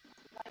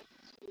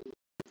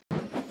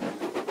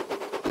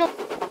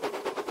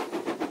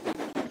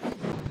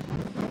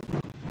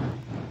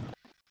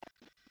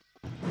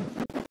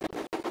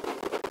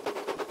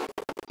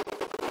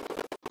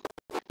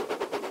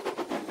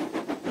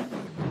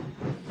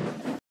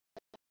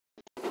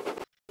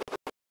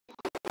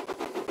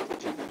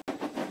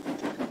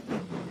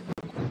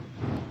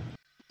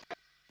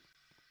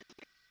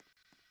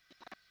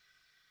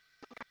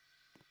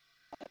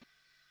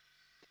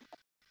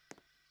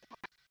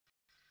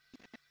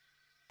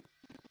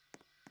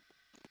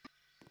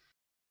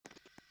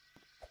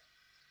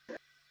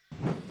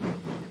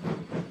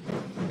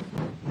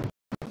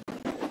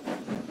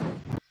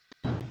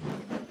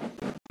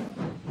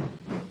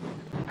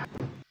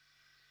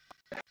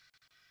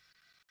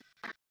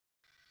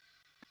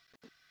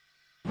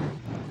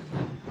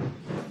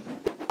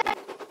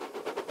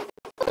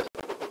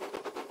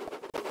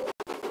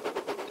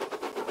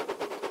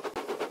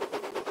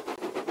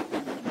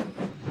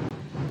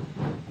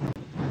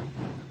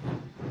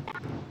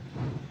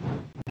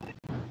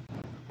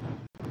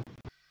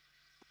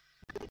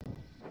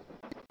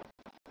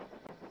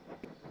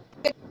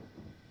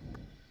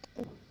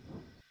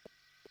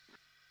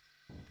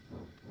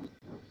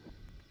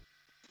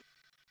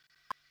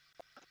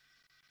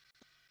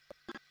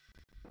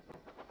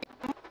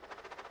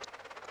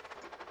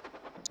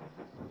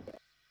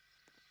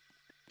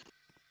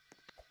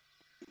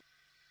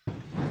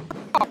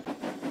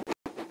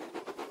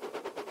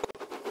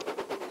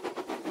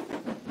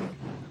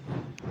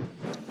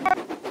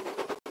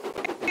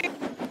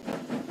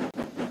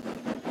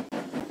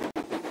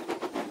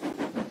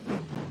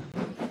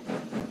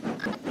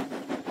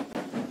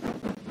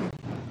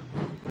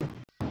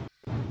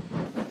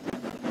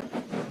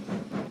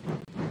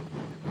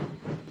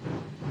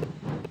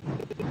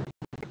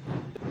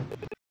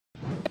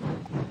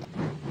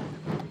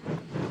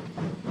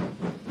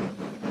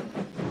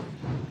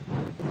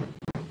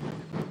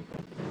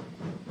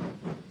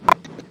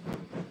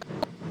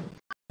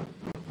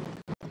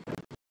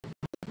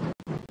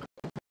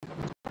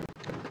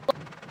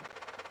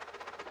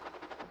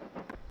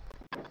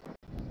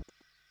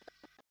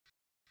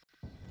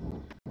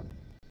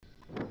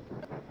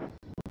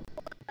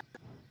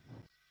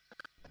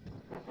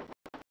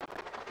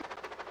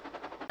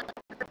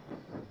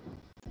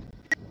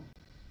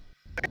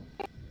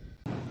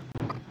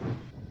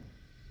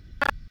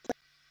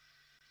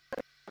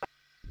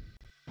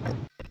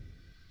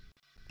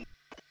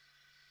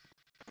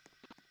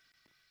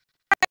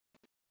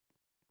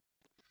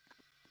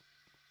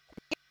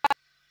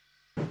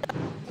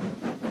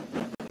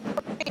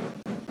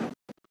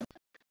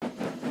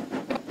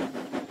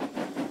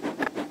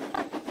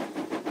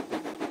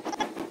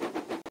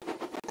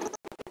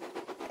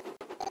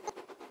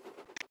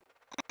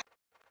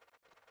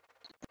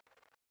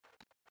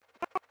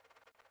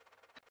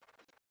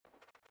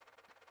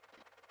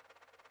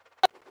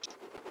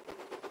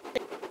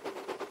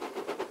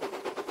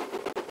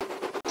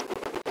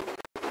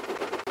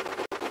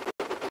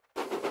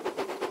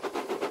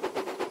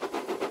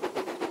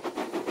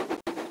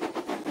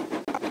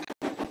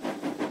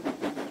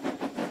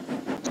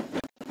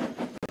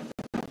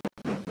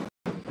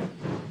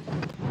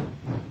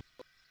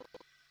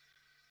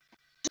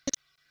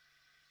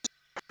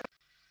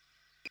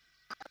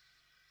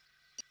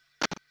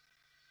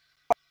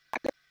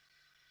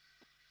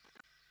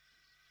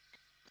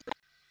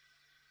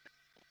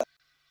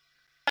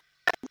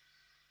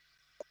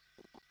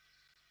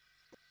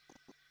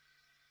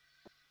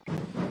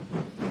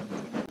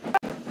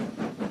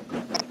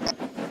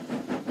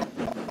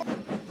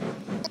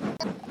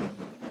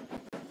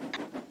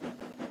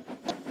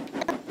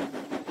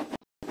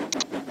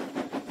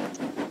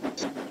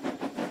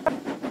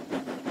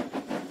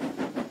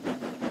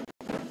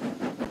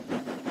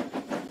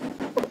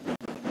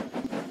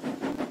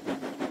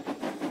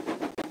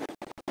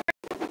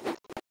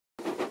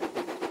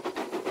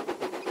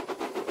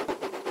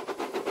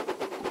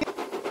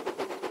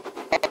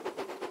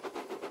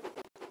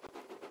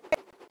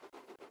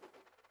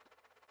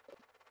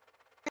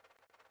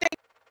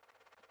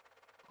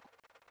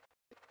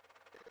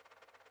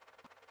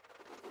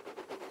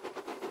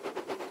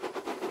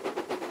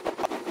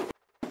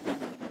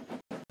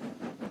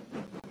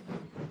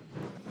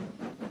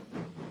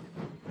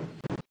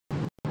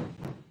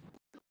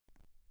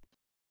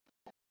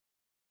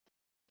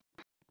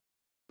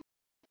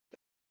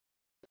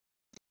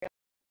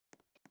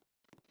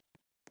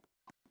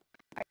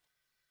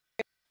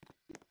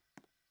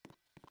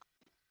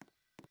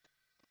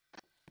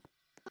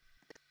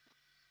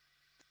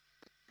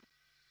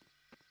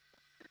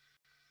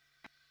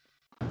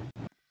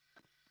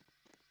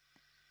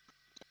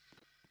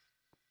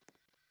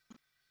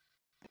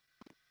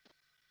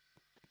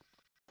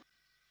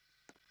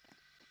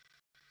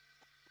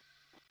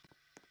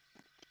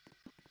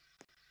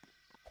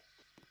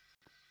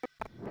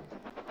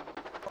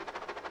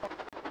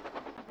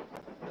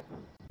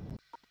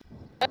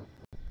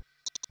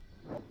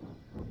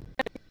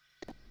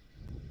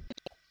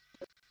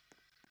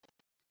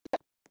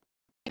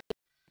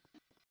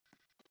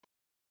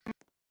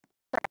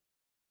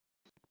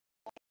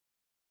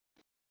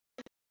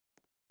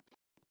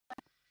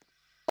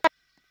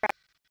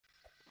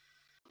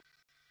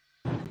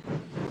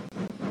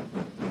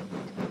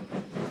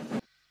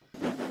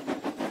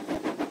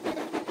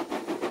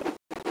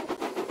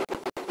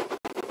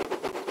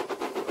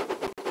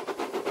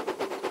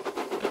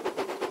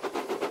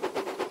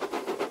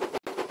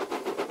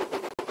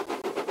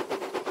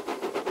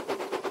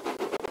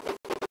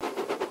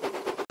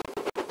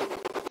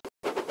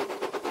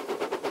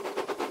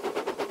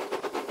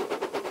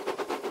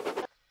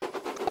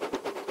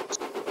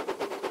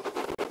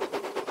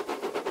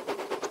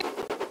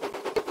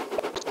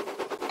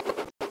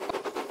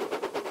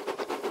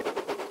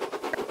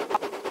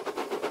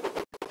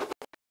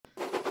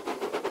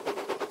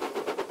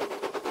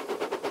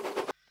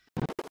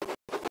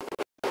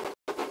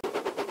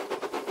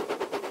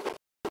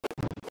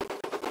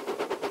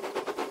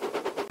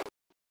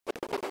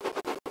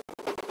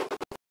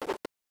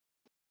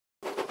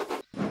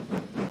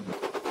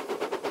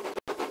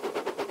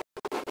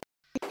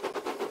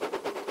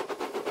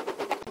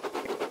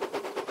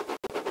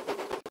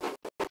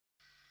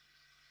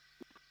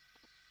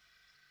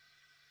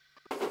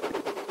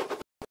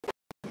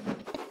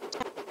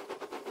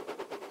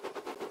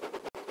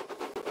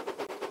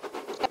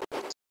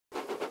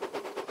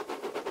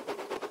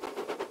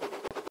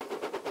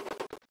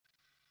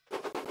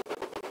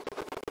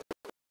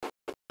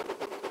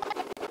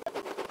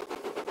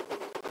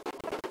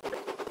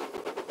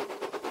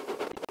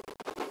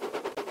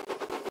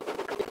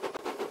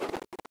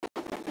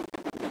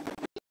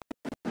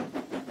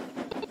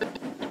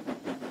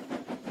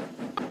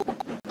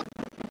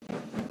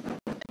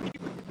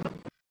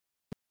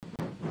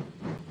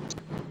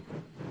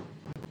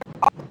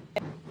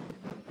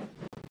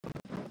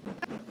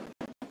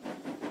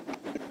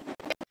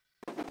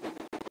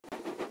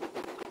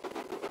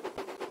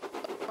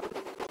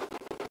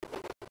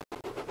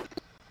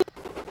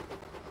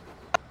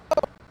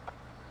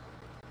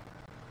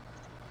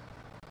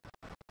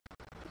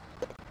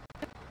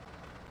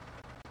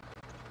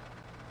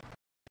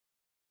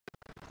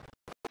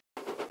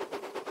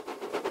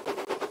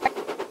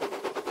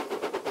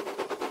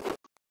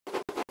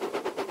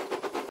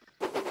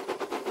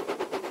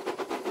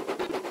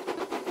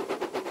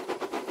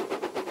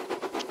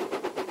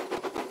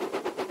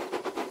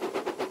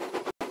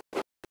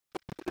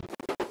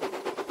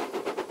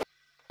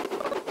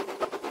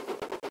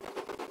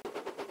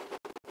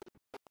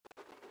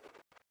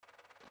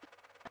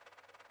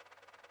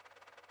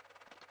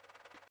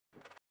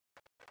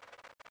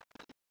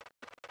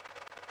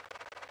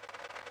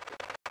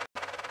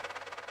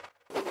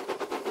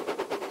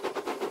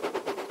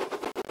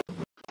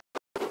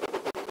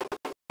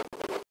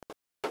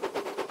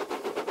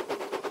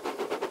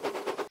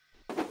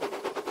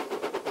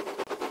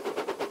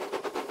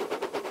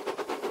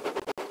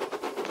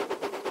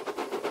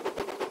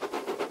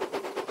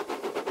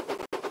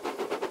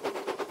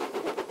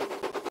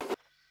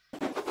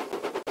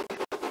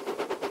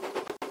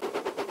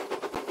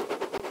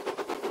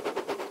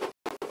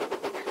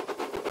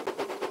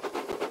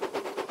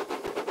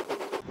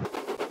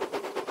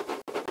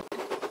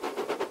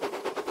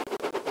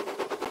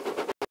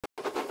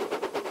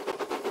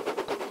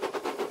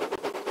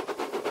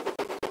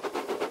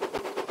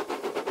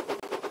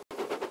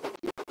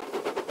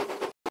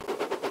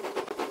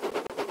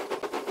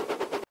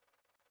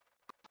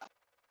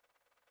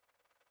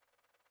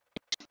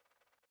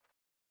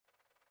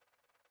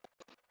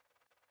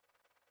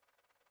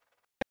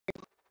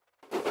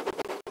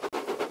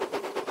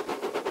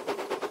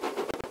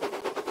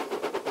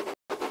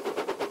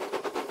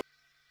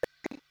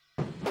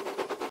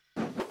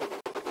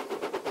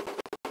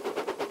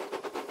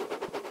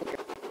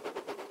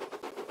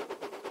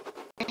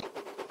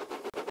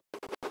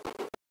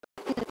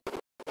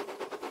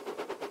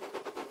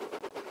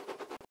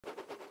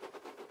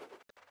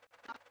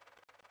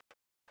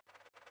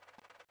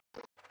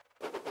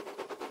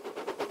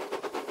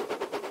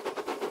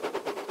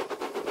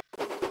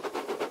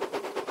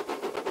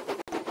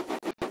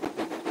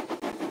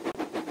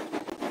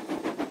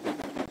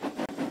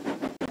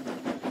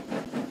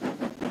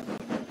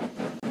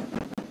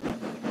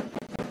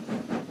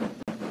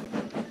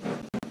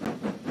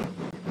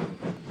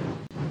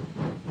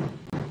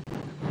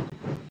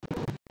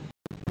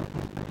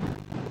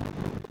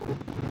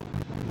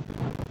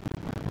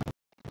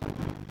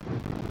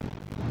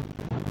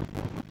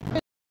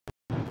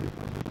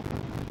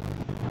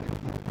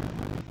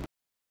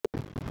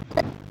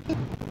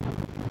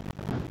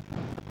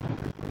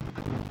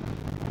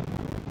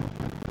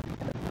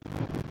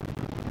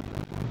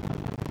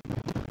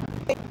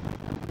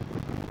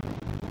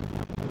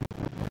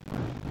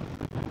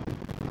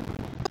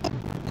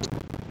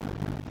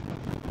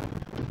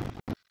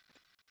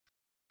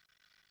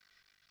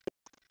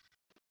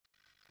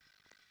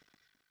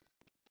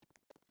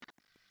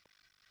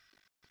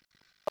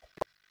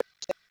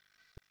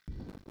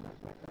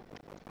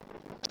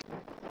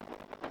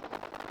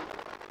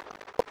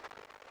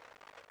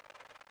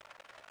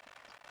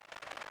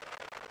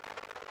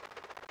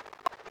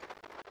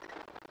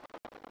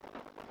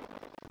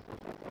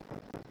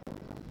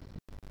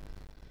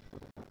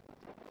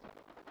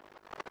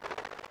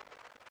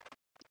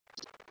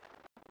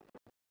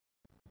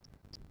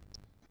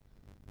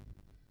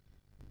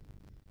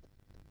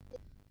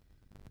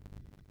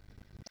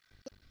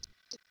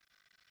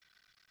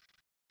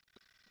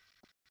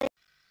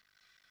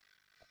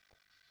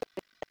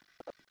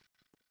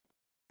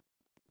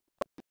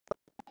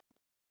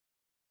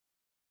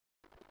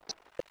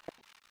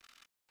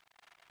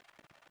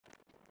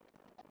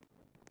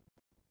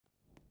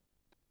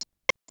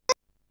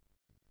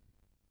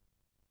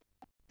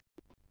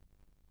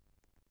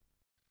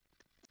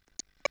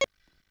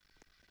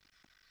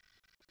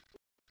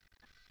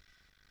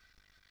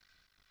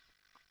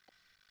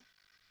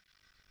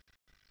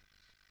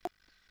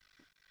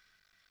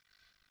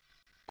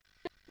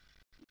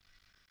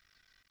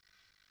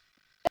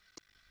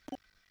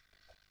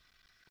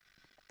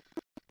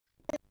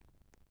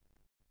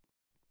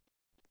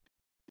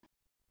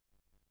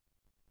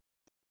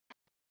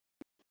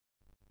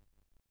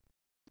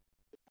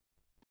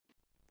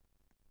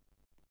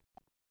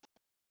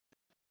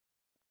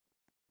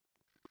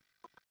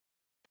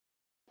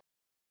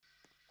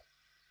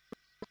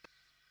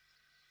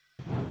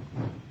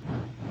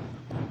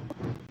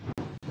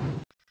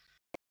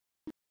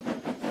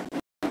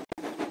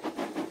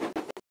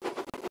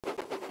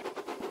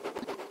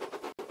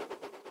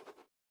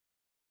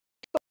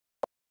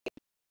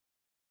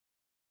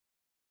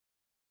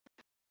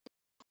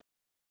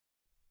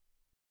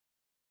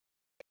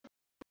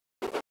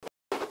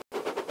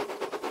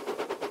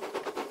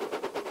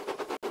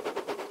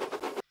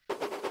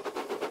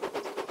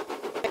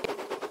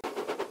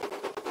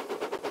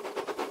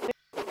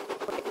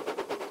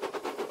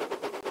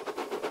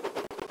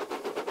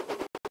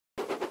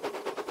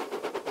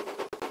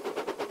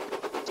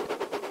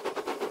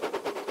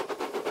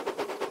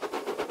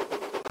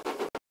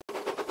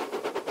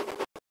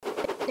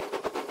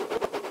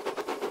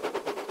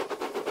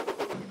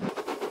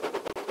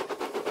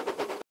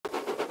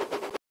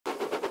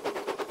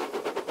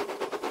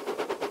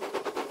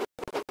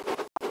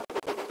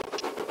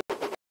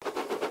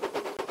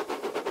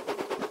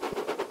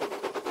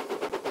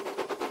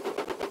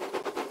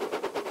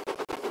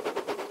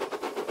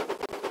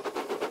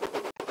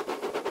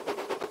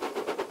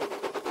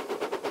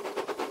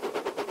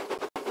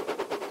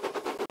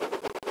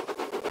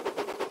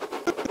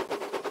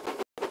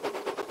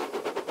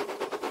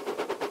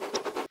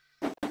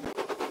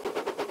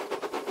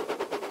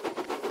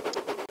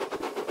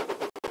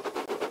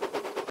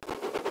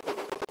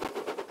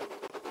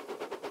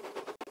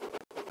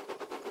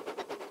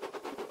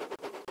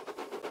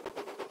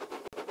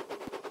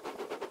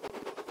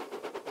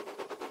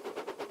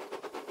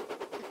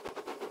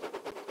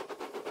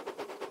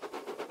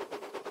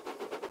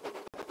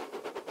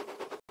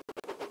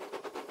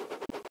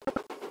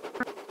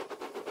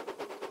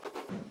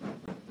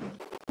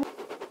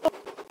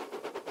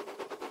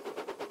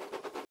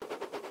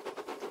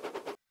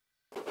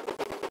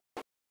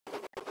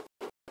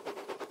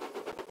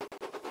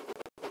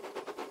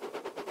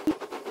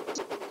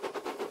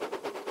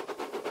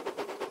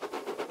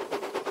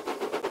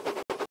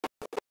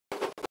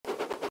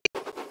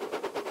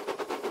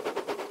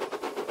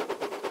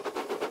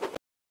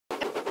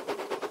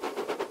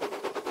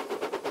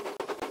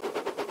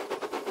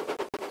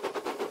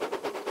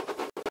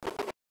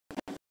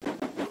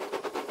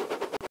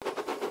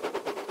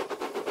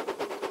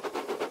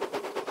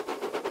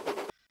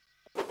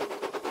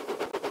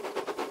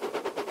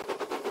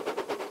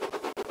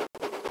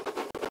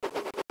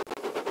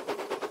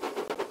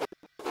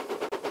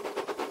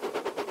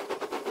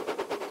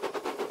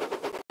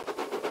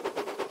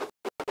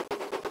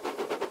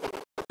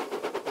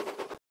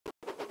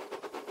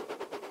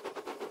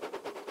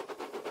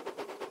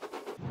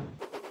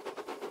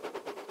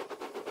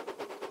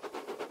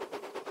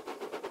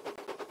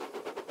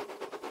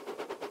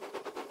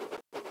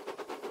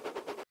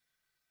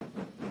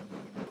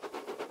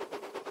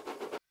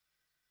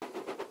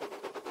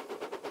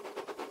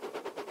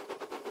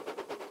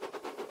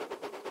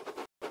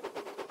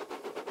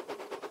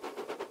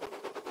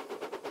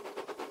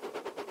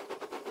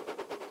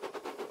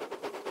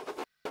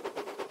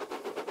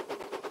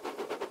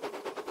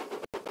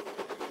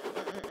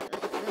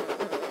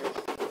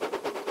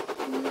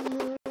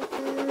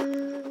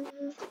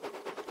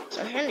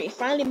 So Henry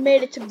finally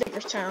made it to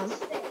Vickerstown.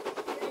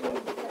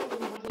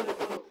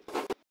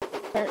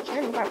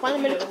 Henry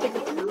finally made it to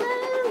Vickerstown.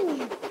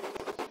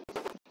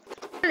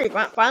 Henry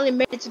finally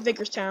made it to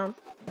Vickerstown.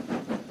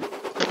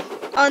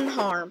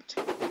 Unharmed.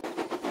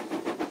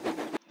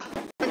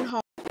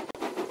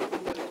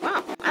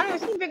 Wow, I haven't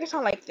seen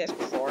Vickerstown like this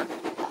before.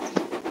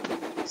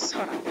 So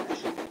not good.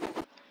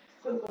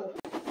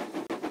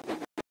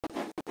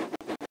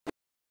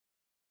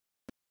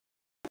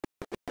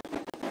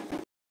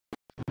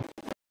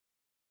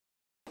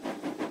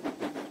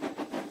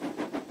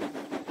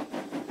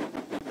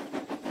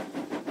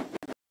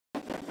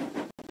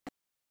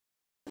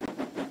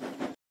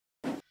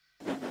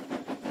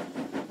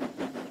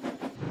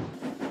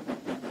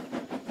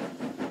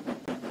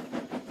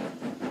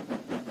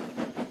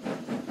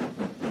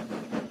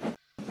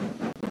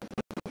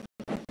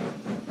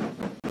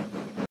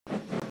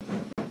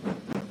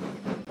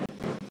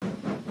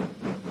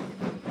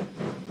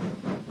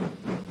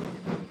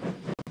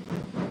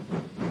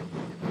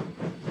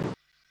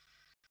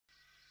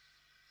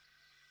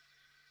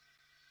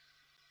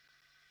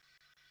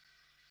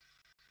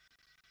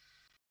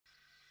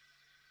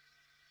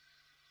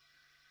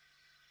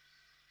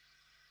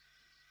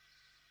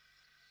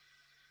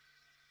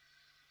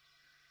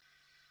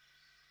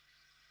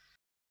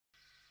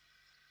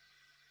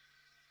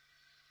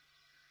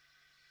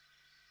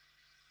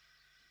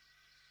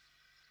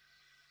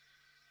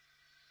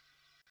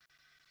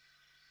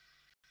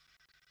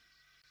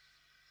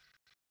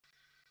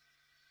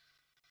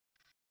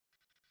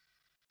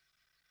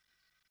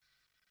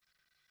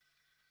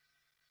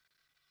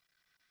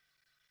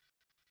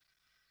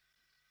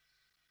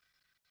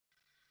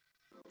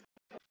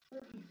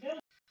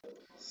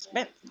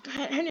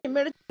 Henry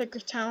made it to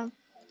Vickerstown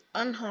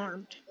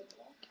unharmed,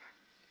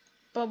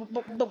 but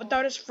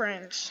without his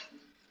friends.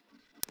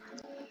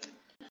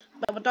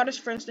 But without his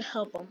friends to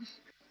help him.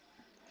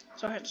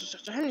 So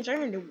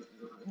Henry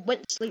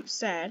went to sleep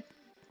sad.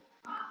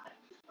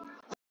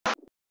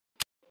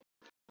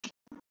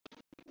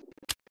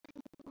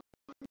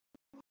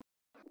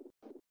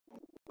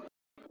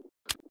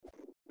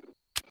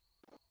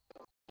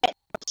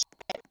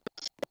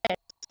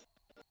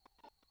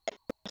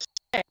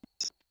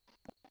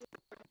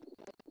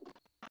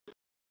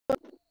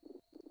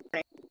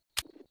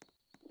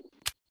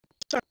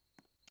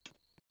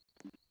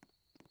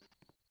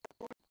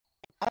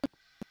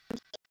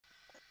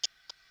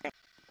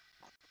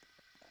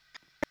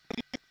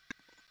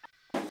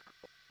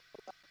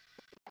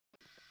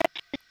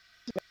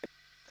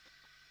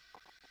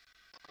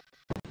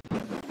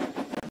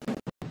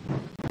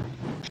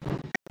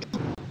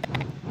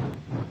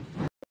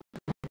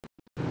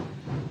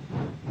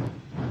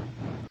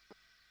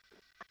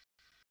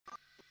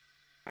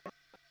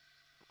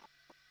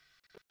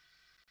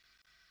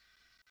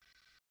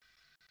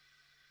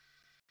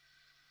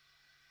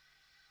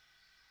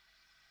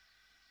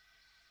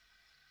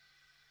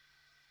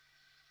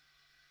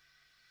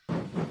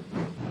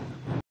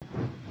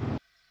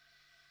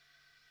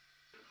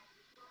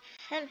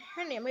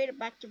 Henry made it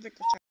back to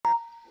Vickerstown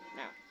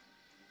now.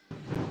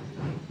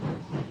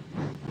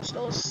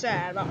 Still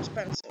sad about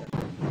Spencer.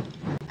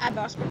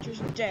 About Spencer's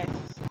death.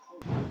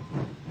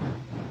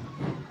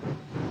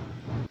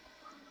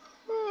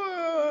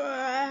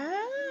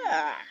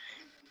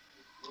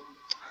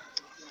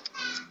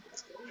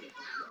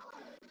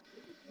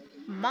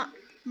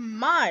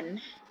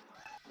 Man,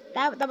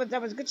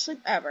 that was a good sleep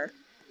ever.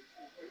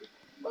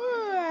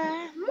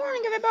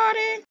 Morning,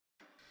 everybody.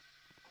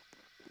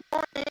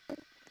 Morning,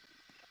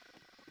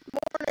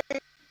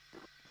 morning.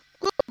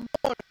 Good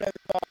morning,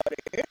 everybody.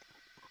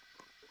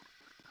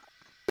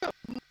 Good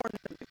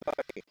morning,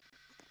 everybody.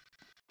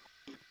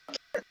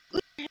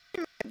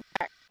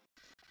 Back.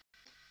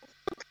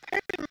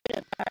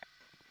 Back.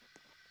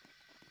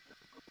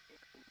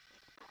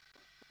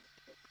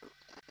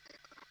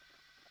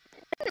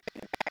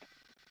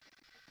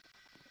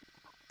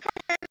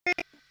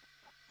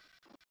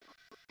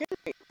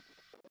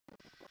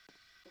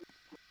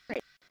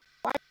 Henry,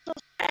 why so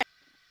sad?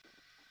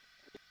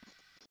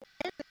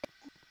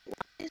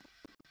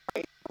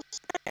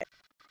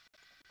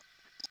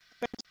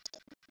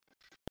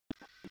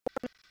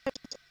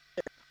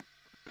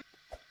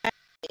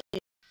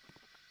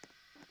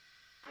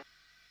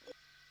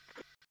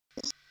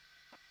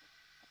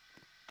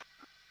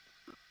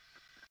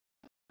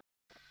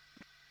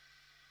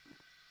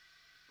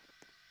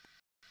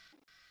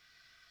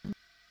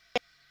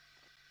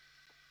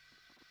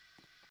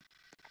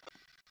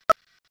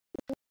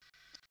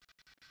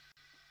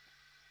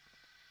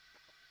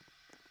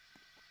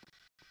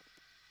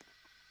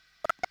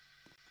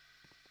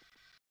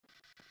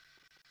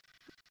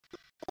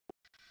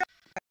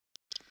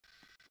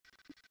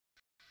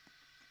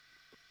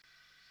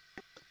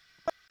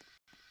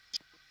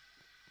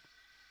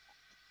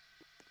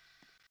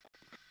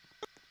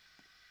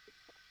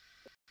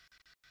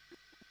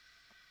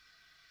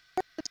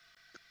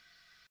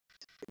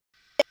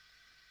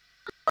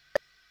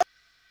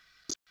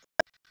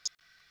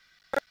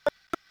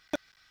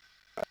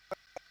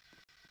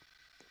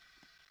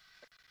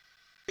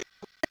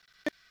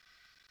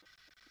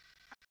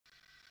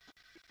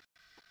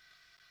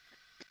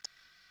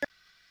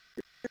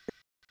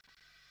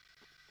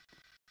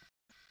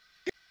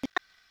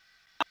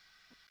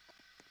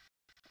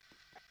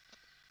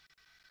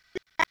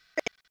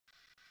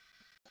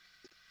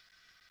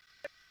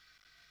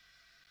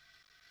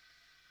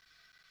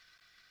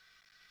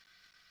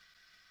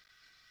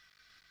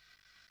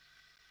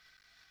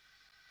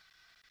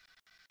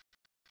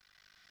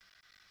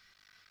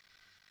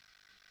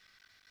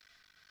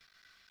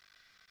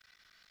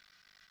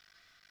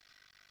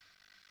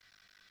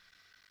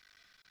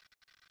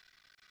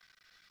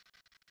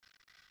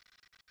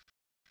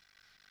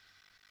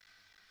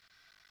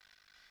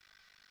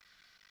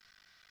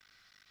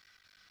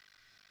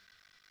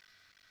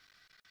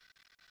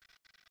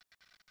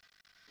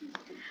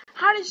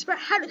 how did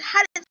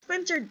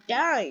Spencer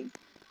die?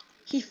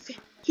 He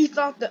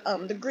fought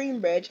the Green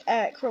Bridge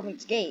at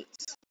Crowman's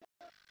Gates.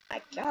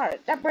 My God,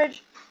 that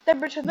bridge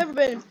has never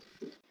been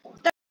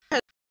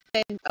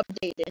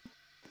updated.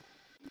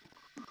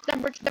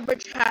 That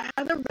bridge has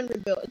never been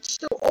rebuilt. It's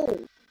so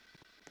old.